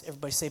bodies,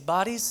 everybody say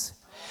bodies,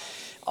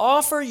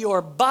 offer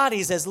your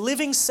bodies as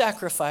living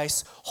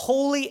sacrifice,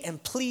 holy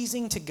and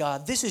pleasing to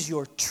God. This is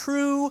your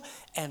true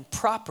and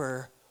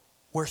proper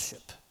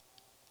worship.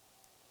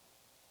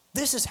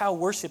 This is how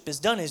worship is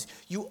done, is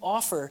you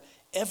offer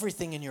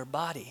everything in your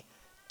body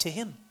to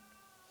him.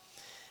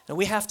 And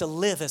we have to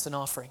live as an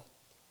offering.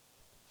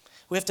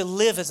 We have to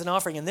live as an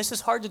offering. And this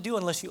is hard to do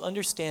unless you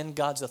understand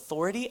God's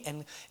authority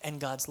and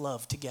God's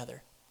love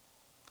together.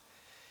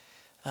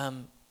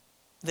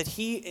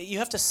 You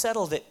have to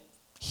settle that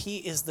He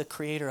is the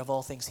creator of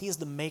all things. He is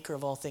the maker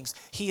of all things.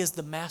 He is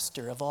the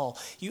master of all.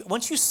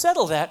 Once you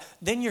settle that,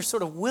 then you're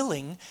sort of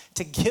willing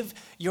to give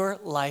your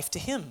life to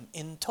Him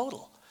in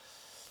total.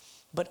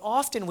 But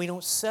often we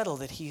don't settle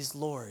that He's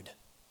Lord.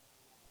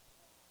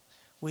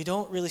 We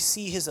don't really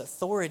see His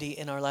authority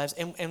in our lives.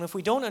 And if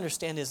we don't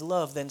understand His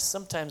love, then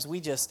sometimes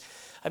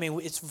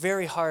it's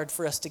very hard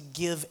for us to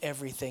give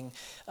everything.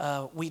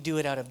 We do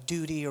it out of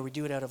duty or we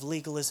do it out of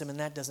legalism, and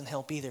that doesn't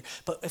help either.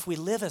 But if we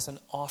live as an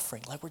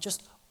offering, like we're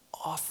just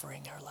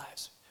offering our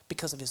lives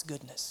because of His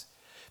goodness,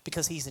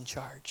 because He's in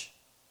charge,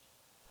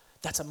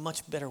 that's a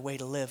much better way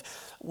to live.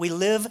 We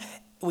don't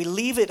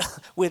leave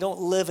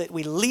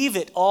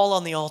it all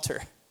on the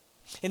altar.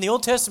 In the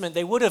Old Testament,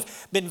 it would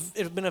have been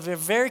a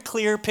very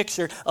clear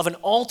picture of an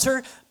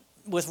altar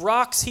with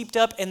rocks heaped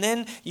up, and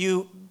then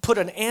you put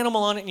an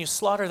animal on it and you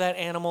slaughter that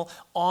animal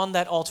on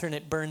that altar and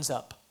it burns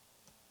up.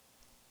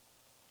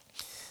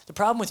 The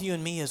problem with you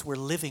and me is we're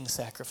living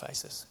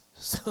sacrifices.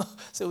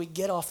 So we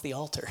get off the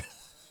altar.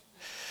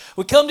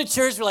 We come to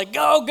church, we're like,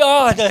 oh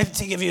God, I have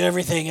to give you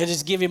everything. I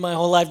just give you my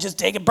whole life. Just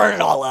take it, burn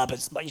it all up.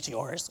 It's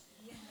yours.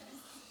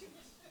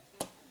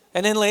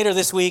 And then later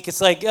this week,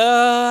 it's like,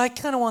 I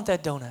kind of want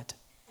that donut.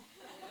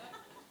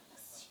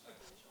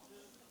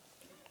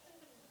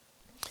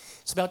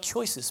 It's about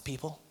choices,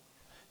 people.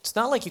 It's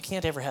not like you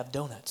can't ever have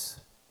donuts.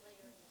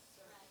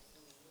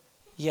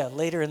 Yeah,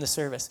 later in the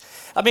service.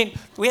 I mean,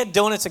 we had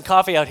donuts and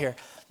coffee out here.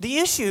 The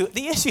issue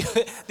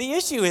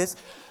is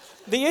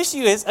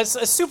it's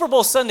a Super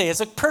Bowl Sunday.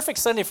 It's a perfect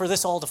Sunday for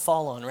this all to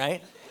fall on,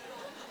 right?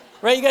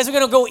 Right? You guys are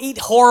going to go eat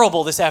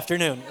horrible this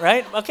afternoon,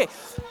 right? Okay.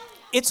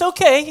 It's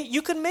okay.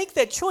 You can make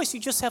that choice. You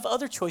just have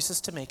other choices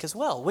to make as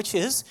well, which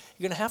is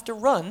you're going to have to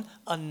run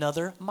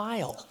another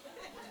mile.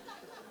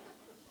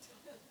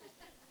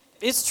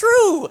 It's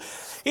true.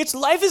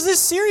 Life is this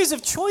series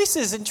of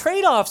choices and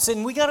trade-offs,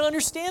 and we got to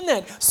understand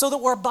that so that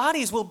our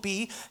bodies will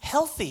be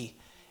healthy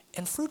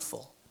and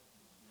fruitful.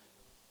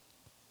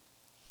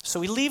 So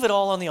we leave it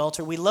all on the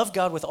altar. We love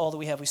God with all that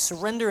we have. We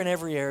surrender in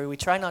every area. We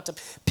try not to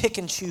pick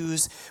and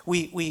choose.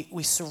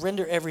 We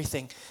surrender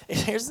everything. And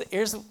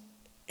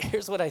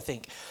here's what I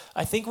think.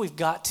 I think we've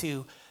got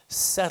to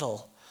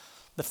settle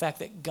the fact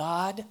that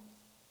God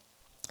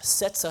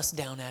sets us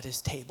down at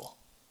His table.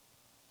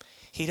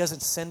 He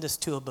doesn't send us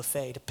to a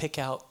buffet to pick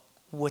out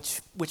which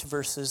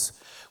verses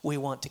we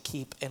want to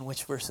keep and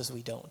which verses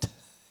we don't.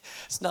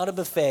 It's not a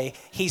buffet.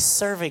 He's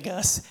serving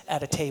us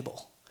at a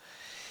table.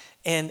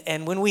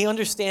 And when we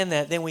understand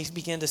that, then we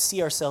begin to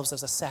see ourselves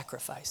as a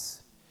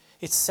sacrifice.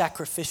 It's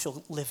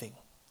sacrificial living.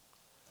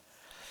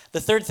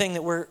 The third thing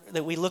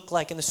that we look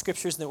like in the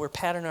scriptures and that we're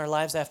pattern our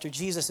lives after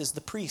Jesus is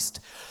the priest.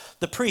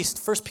 The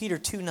priest, 1 Peter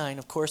 2:9,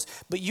 of course,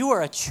 but you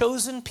are a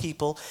chosen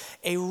people,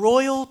 a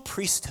royal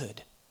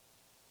priesthood.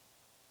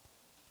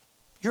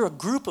 You're a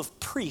group of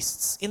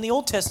priests. In the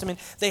Old Testament,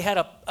 they had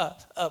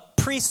a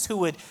priest who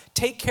would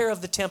take care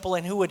of the temple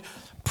and who would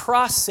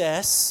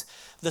process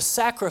the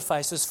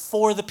sacrifices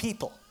for the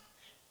people.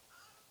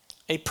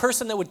 A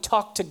person that would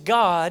talk to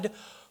God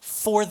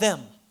for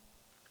them.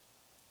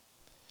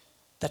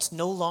 That's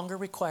no longer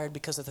required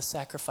because of the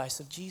sacrifice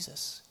of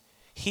Jesus.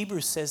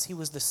 Hebrews says He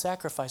was the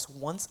sacrifice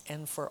once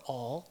and for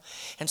all.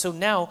 And so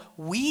now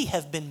we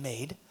have been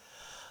made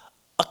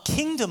a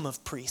kingdom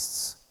of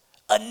priests.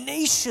 A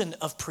nation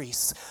of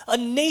priests, a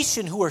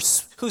nation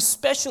who's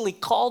specially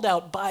called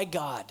out by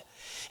God.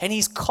 And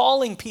He's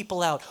calling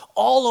people out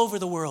all over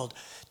the world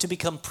to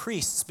become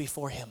priests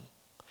before Him.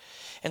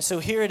 And so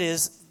here it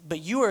is,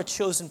 but you are a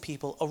chosen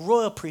people, a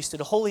royal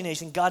priesthood, a holy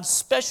nation, God's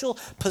special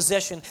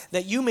possession,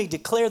 that you may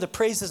declare the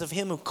praises of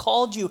Him who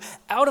called you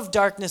out of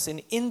darkness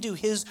and into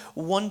His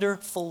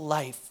wonderful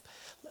life.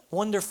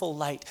 Wonderful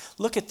light.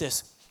 Look at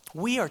this.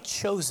 We are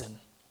chosen.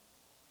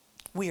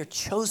 We are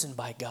chosen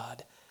by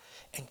God.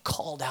 And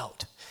called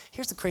out.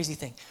 Here's the crazy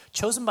thing.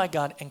 Chosen by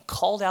God and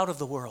called out of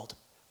the world.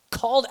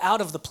 Called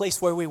out of the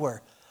place where we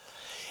were.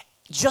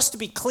 Just to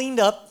be cleaned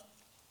up,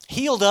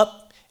 healed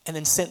up, and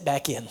then sent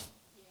back in.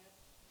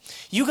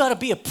 You got to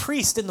be a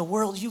priest in the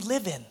world you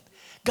live in.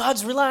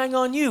 God's relying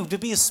on you to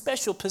be a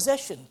special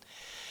possession.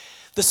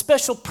 The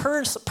special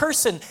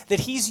person that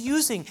He's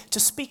using to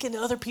speak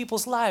into other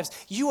people's lives.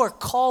 You are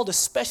called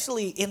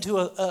especially into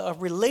a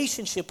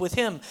relationship with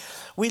Him.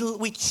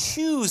 We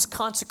choose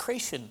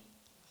consecration.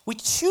 We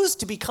choose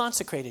to be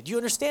consecrated. You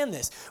understand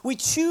this? We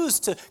choose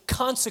to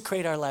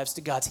consecrate our lives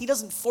to God. He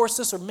doesn't force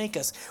us or make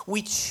us.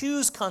 We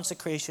choose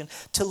consecration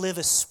to live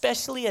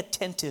especially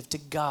attentive to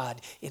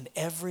God in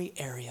every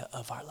area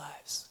of our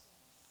lives.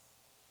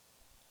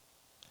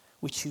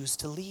 We choose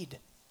to lead.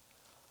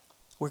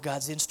 We're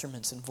God's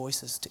instruments and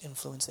voices to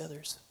influence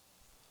others.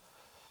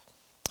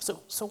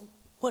 So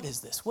what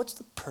is this? What's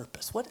the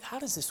purpose? How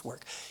does this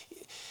work?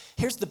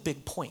 Here's the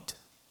big point.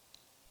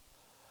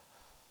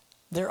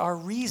 There are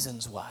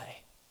reasons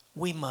why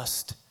we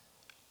must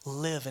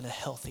live in a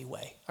healthy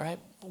way, all right?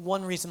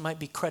 One reason might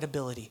be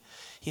credibility.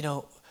 You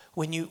know,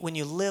 when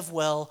you live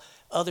well,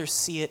 others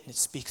see it and it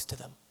speaks to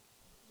them,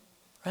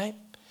 right?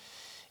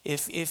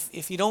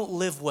 If you don't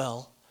live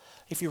well,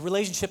 if your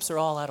relationships are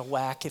all out of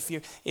whack, if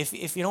you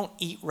don't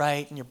eat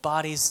right and your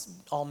body's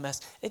all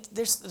messed,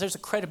 there's a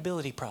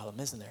credibility problem,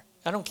 isn't there?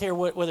 I don't care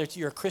whether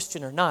you're a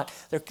Christian or not,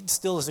 there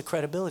still is a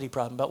credibility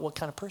problem about what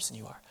kind of person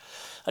you are.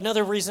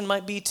 Another reason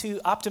might be to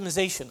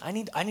optimization.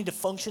 I need to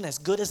function as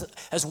good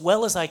as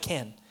well as I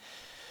can.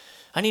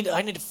 I need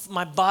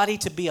my body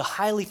to be a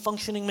highly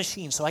functioning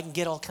machine so I can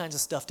get all kinds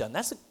of stuff done.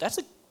 That's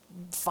a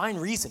fine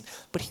reason.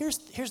 But here's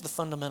the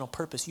fundamental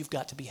purpose. You've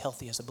got to be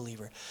healthy as a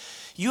believer.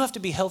 You have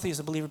to be healthy as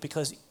a believer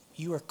because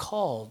you are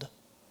called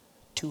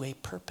to a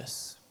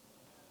purpose.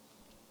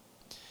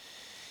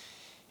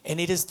 And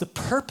it is the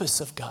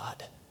purpose of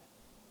God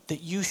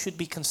that you should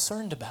be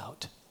concerned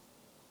about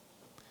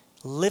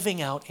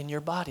living out in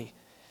your body.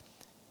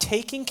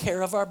 Taking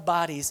care of our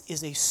bodies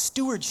is a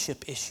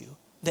stewardship issue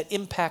that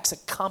impacts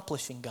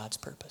accomplishing God's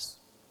purpose.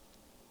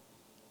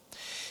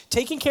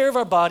 Taking care of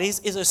our bodies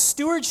is a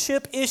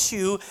stewardship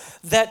issue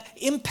that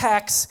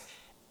impacts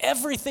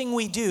everything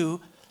we do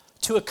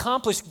to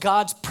accomplish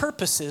God's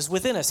purposes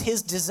within us,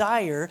 his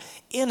desire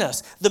in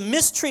us. The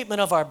mistreatment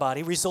of our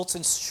body results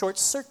in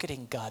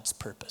short-circuiting God's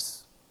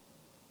purpose.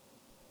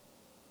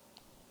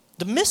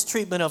 The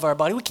mistreatment of our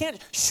body, we can't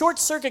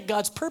short-circuit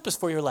God's purpose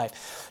for your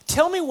life.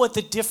 Tell me what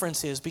the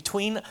difference is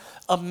between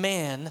a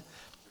man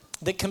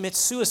that commits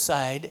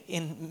suicide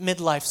in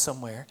midlife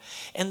somewhere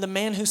and the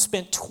man who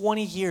spent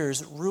 20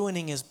 years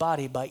ruining his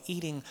body by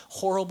eating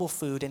horrible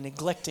food and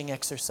neglecting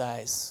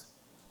exercise.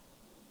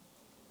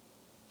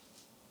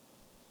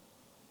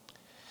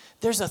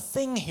 There's a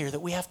thing here that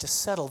we have to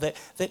settle, that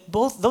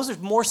both those are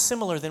more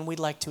similar than we'd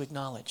like to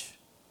acknowledge.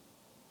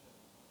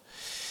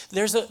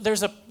 There's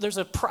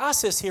a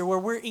process here where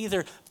we're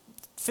either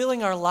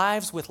filling our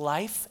lives with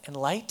life and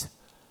light,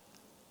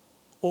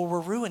 or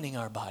we're ruining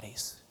our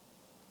bodies.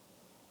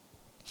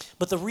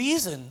 But the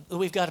reason that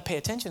we've got to pay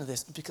attention to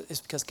this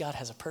is because God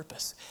has a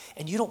purpose,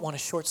 and you don't want to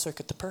short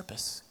circuit the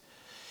purpose.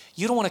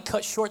 You don't want to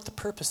cut short the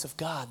purpose of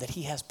God that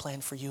he has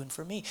planned for you and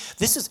for me.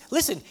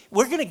 Listen,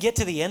 we're going to get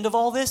to the end of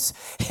all this,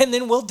 and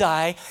then we'll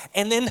die,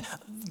 and then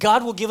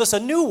God will give us a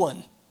new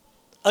one,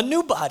 a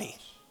new body.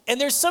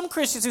 And there's some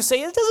Christians who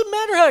say, it doesn't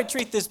matter how I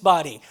treat this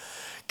body,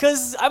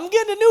 because I'm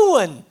getting a new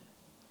one.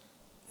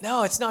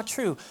 No, it's not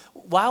true.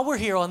 While we're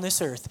here on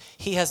this earth,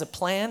 he has a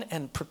plan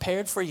and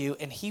prepared for you,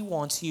 and he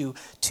wants you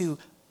to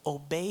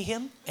obey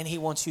him, and he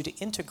wants you to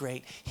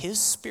integrate his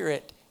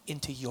spirit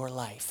into your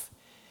life.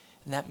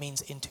 And that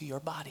means into your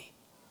body.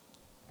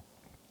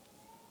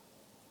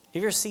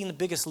 Have you ever seen The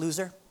Biggest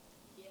Loser?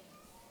 Yeah.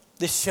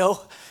 This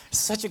show,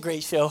 such a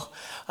great show.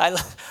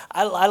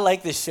 I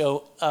like this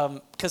show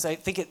because I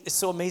think it's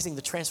so amazing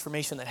the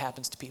transformation that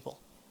happens to people.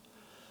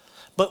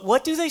 But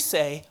what do they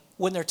say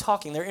when they're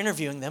talking? They're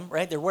interviewing them,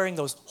 right? They're wearing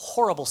those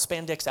horrible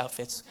spandex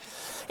outfits,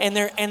 and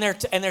they're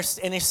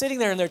sitting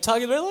there and they're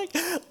talking. They're like,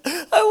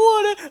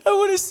 I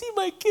want to see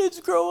my kids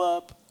grow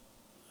up.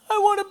 I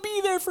want to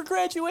be there for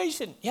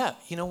graduation. Yeah,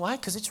 you know why?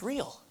 Because it's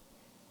real.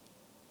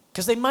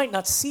 Because they might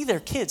not see their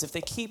kids if they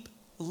keep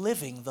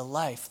living the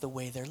life the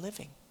way they're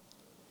living.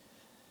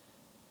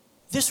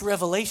 This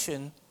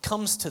revelation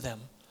comes to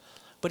them,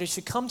 but it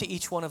should come to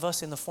each one of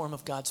us in the form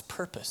of God's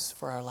purpose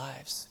for our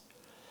lives.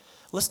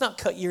 Let's not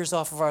cut years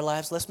off of our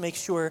lives. Let's make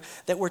sure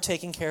that we're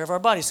taking care of our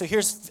bodies. So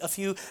here's a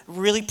few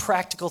really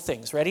practical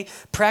things. Ready?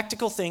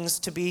 Practical things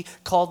to be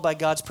called by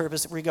God's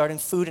purpose regarding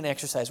food and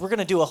exercise. We're going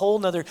to do a whole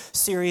nother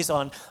series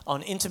on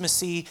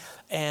intimacy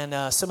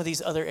and some of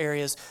these other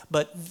areas.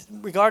 But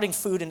regarding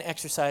food and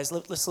exercise,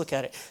 let's look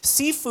at it.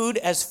 See food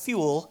as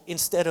fuel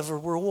instead of a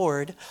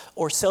reward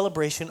or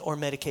celebration or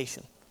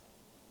medication.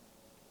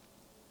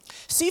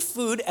 See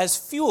food as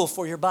fuel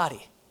for your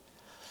body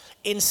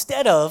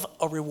instead of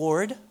a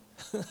reward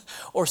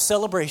or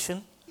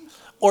celebration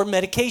or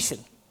medication.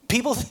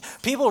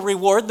 People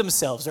reward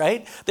themselves,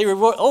 right? They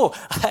reward,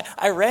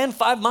 I ran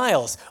 5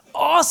 miles.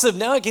 Awesome,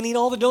 now I can eat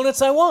all the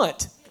donuts I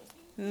want.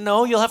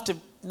 No, you'll have to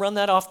run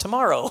that off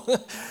tomorrow.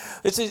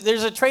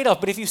 There's a trade-off,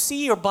 but if you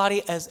see your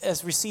body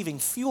as receiving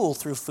fuel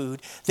through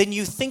food, then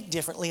you think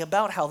differently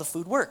about how the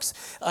food works.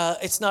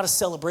 It's not a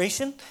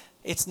celebration.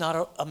 It's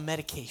not a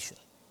medication.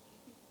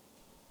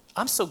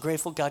 I'm so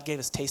grateful God gave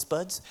us taste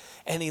buds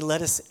and he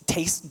let us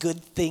taste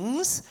good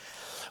things.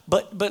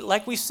 But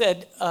like we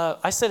said,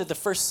 I said it the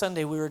first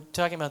Sunday we were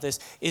talking about this,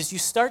 is you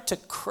start to,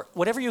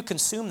 whatever you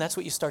consume, that's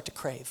what you start to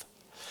crave.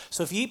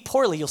 So if you eat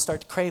poorly, you'll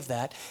start to crave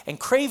that. And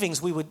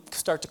cravings we would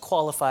start to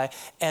qualify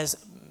as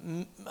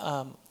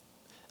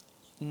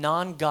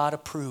non-God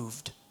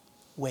approved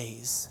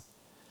ways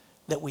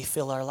that we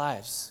fill our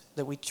lives,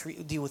 that we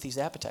deal with these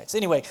appetites.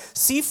 Anyway,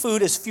 see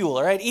food as fuel,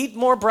 all right? Eat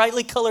more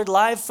brightly colored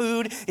live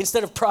food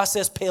instead of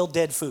processed pale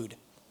dead food.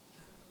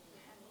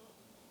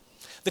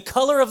 The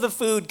color of the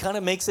food kind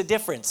of makes a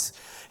difference.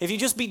 If you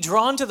just be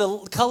drawn to the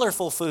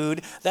colorful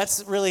food,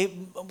 that's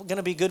really going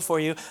to be good for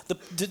you.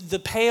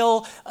 The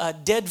pale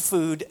dead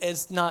food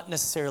is not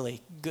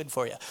necessarily good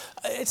for you.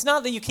 It's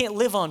not that you can't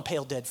live on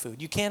pale dead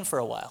food. You can for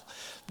a while,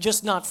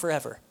 just not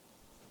forever.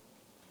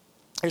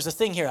 There's a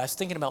thing here. I was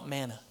thinking about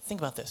manna. Think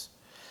about this.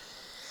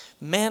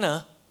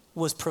 Manna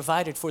was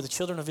provided for the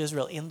children of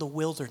Israel in the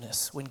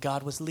wilderness when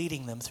God was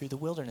leading them through the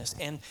wilderness.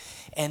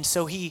 And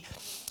so he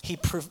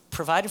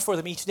provided for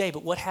them each day.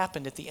 But what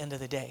happened at the end of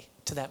the day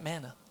to that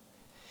manna?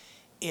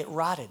 It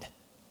rotted.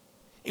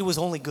 It was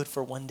only good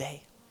for one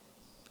day.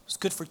 It was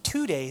good for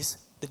 2 days,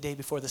 the day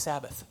before the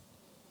Sabbath.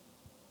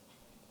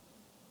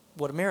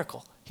 What a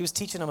miracle. He was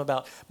teaching them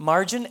about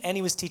margin, and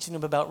he was teaching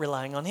them about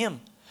relying on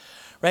him.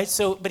 Right?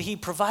 So, but he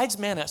provides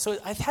manna. So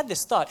I've had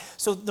this thought.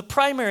 So the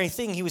primary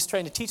thing he was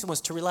trying to teach them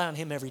was to rely on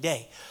him every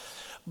day.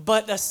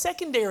 But a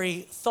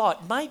secondary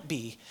thought might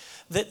be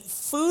that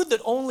food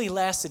that only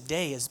lasts a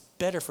day is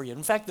better for you.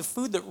 In fact, the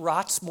food that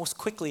rots most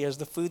quickly is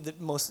the food that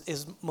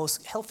is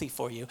most healthy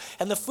for you.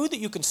 And the food that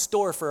you can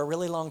store for a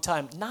really long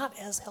time, not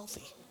as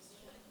healthy.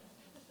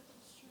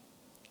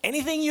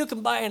 Anything you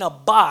can buy in a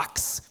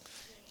box,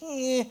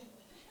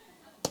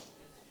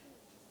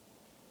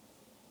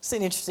 It's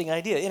an interesting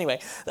idea. Anyway,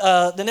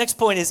 the next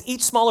point is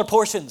eat smaller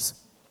portions.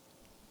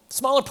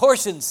 Smaller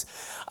portions.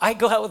 I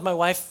go out with my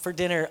wife for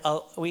dinner. I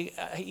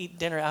eat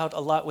dinner out a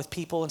lot with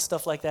people and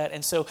stuff like that.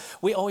 And so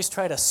we always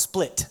try to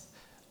split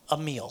a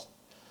meal,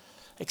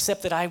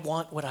 except that I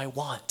want what I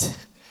want.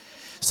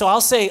 So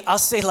I'll say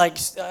like,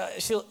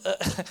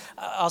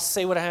 I'll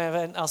say what I have,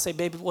 and I'll say,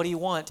 baby, what do you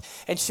want?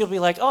 And she'll be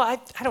like, oh,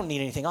 I don't need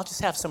anything. I'll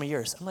just have some of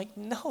yours. I'm like,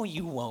 no,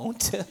 you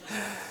won't.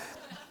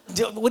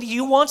 What do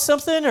you want,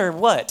 something or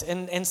what?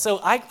 And so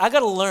I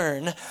got to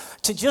learn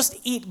to just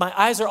eat. My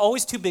eyes are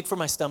always too big for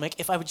my stomach.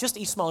 If I would just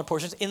eat smaller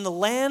portions. In the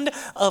land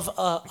of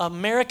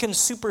American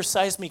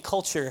super-size me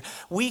culture,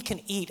 we can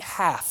eat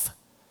half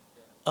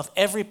of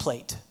every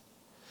plate.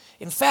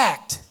 In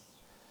fact,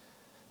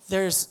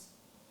 there's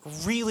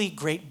really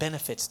great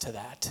benefits to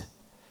that.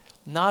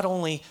 Not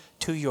only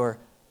to your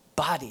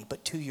body,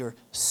 but to your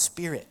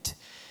spirit,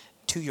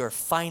 to your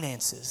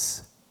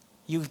finances.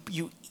 You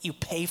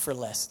pay for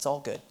less. It's all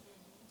good.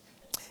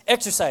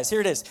 Exercise.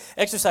 Here it is.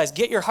 Exercise.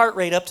 Get your heart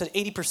rate up to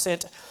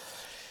 80%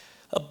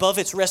 above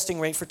its resting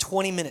rate for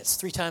 20 minutes,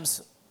 3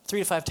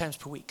 to 5 times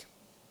per week.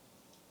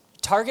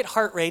 Target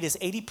heart rate is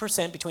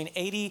 80%, between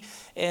 80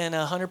 and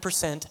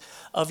 100%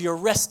 of your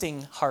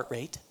resting heart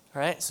rate.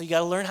 All right, so you got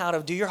to learn how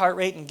to do your heart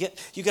rate and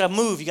you got to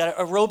move. You got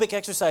to aerobic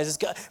exercises.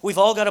 We've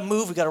all got to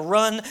move. We got to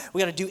run. We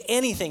got to do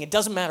anything. It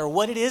doesn't matter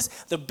what it is.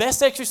 The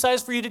best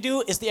exercise for you to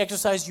do is the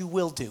exercise you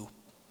will do.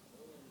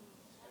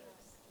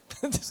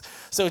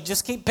 So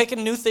just keep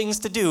picking new things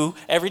to do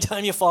every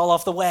time you fall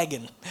off the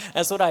wagon.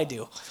 That's what I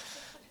do.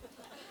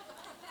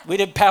 We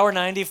did Power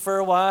 90 for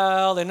a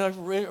while. Then I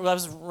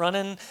was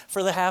running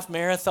for the half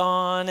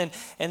marathon.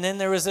 And then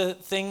there was a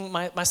thing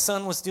my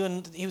son was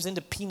doing. He was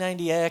into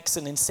P90X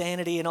and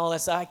Insanity and all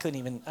that stuff. I couldn't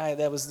even.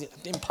 That was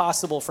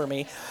impossible for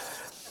me.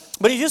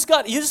 But you just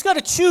got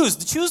to choose.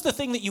 Choose the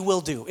thing that you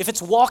will do. If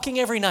it's walking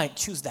every night,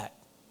 choose that.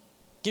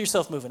 Get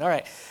yourself moving. All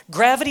right.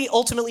 Gravity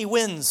ultimately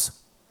wins.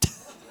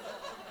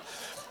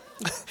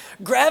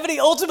 Gravity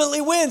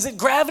ultimately wins.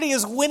 Gravity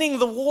is winning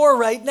the war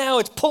right now.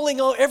 It's pulling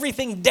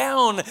everything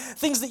down.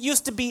 Things that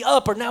used to be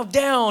up are now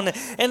down.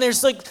 And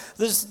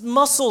there's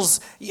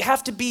muscles you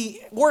have to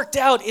be worked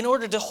out in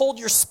order to hold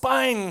your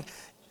spine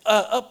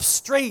up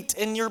straight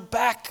and your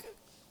back.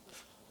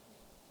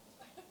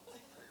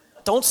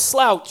 Don't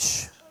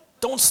slouch.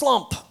 Don't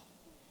slump.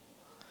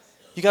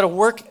 You got to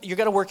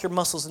work your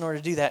muscles in order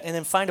to do that. And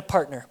then find a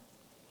partner.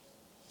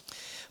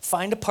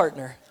 Find a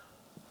partner.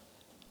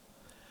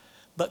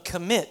 But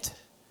commit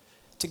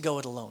to go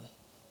it alone.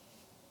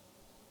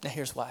 Now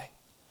here's why.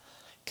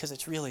 Because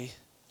it's really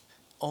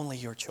only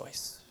your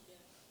choice.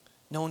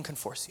 No one can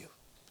force you.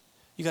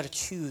 You got to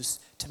choose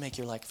to make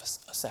your life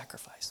a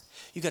sacrifice.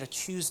 You got to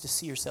choose to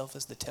see yourself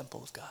as the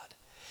temple of God.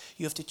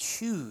 You have to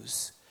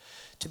choose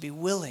to be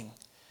willing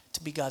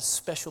to be God's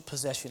special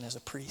possession as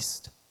a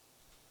priest.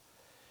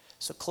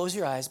 So close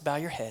your eyes, bow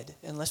your head,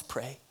 and let's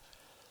pray.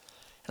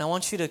 And I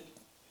want you to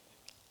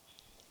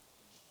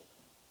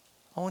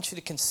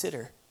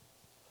consider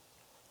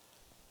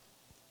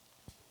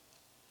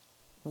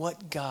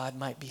what God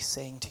might be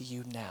saying to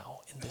you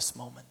now in this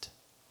moment.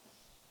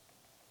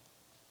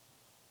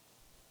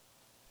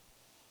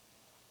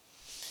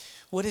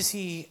 What is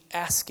he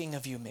asking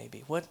of you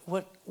maybe? What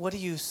do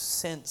you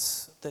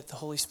sense that the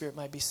Holy Spirit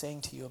might be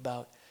saying to you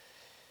about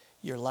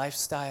your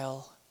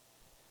lifestyle?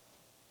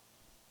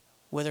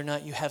 Whether or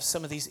not you have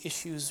some of these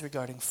issues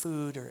regarding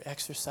food or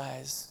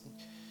exercise.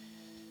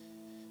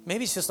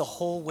 Maybe it's just a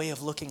whole way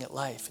of looking at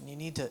life, and you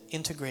need to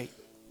integrate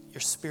your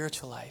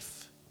spiritual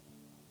life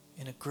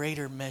in a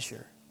greater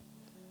measure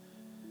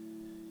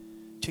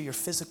to your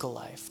physical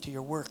life, to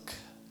your work,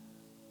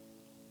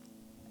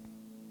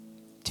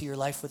 to your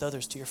life with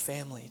others, to your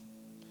family.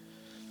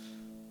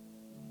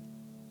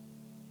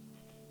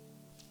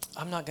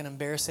 I'm not going to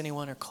embarrass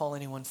anyone or call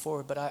anyone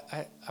forward, but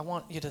I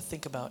want you to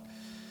think about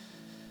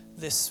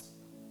this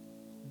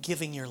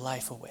giving your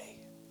life away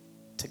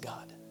to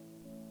God.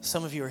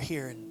 Some of you are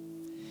here and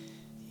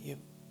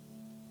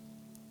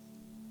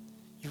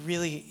you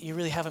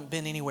really haven't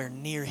been anywhere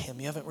near him.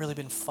 You haven't really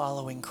been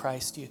following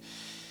Christ.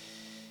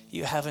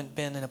 You haven't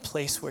been in a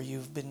place where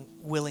you've been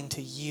willing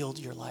to yield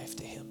your life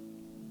to him.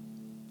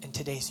 And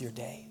today's your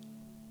day.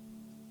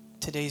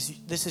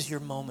 This is your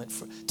moment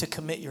to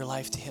commit your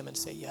life to him and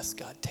say, yes,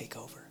 God, take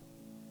over.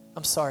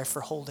 I'm sorry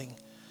for holding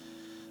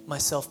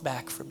myself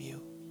back from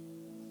you.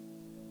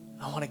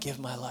 I want to give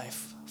my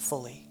life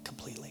fully,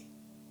 completely.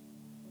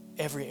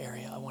 Every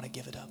area, I want to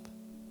give it up.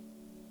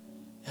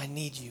 I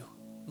need you.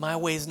 My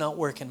way's not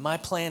working. My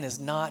plan is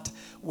not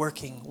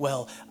working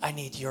well. I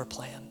need your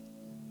plan.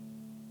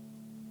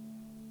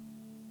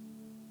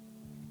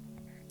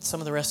 Some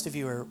of the rest of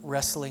you are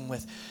wrestling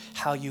with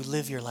how you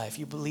live your life.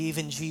 You believe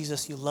in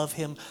Jesus, you love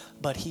him,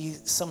 but he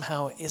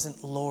somehow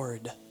isn't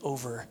Lord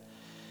over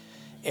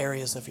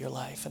areas of your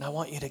life. And I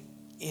want you to,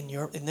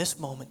 in this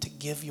moment, to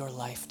give your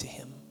life to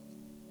him.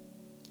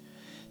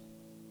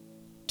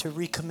 To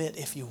recommit,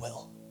 if you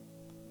will,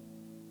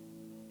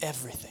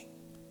 everything.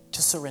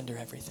 To surrender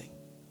everything.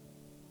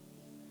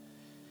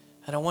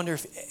 And I wonder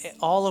if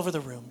all over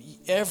the room,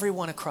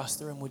 everyone across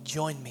the room would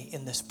join me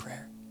in this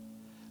prayer.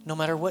 No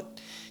matter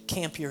what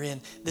camp you're in,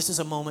 this is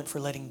a moment for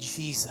letting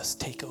Jesus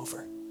take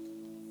over.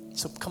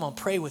 So come on,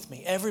 pray with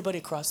me. Everybody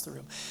across the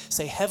room.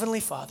 Say,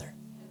 Heavenly Father.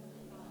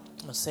 I'm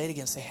going to say it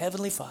again. Say,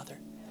 Heavenly Father,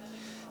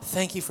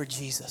 thank you for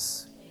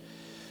Jesus,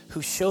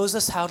 who shows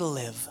us how to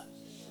live,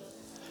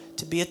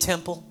 to be a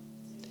temple,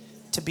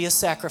 to be a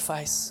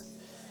sacrifice,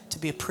 to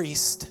be a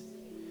priest.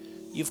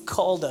 You've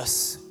called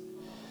us.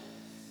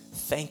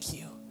 Thank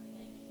you.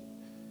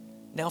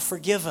 Now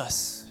forgive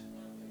us.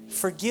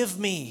 Forgive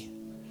me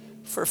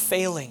for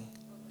failing,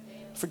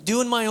 for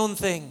doing my own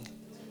thing,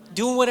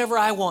 doing whatever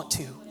I want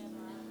to.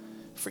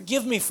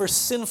 Forgive me for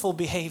sinful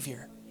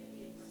behavior.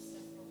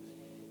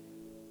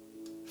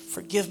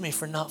 Forgive me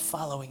for not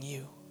following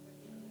you.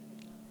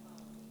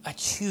 I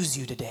choose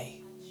you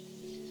today.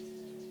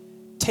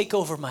 Take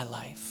over my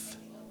life.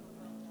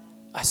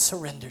 I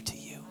surrender to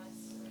you.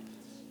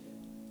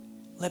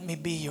 Let me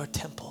be your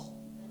temple.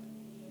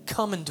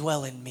 Come and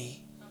dwell in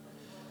me.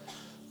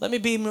 Let me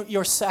be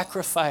your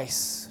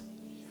sacrifice.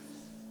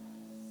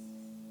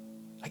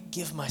 I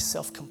give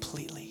myself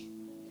completely.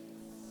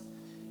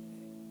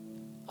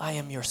 I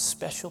am your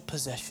special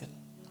possession.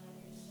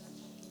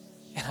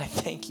 And I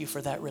thank you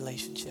for that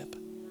relationship.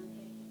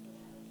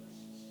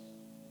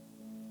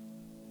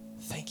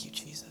 Thank you,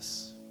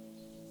 Jesus.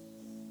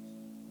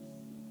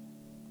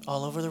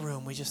 All over the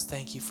room, we just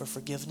thank you for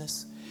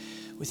forgiveness.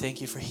 We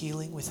thank you for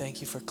healing. We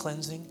thank you for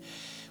cleansing.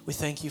 We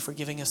thank you for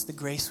giving us the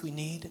grace we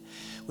need.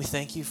 We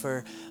thank you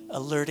for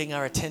alerting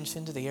our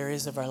attention to the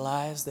areas of our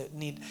lives that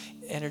need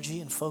energy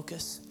and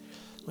focus.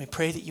 We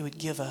pray that you would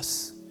give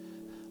us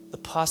the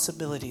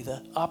possibility,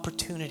 the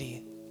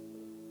opportunity,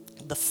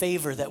 the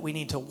favor that we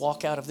need to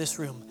walk out of this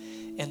room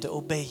and to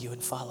obey you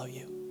and follow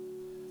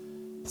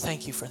you.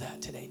 Thank you for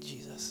that today,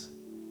 Jesus.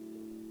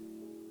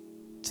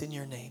 It's in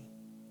your name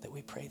that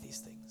we pray these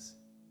things.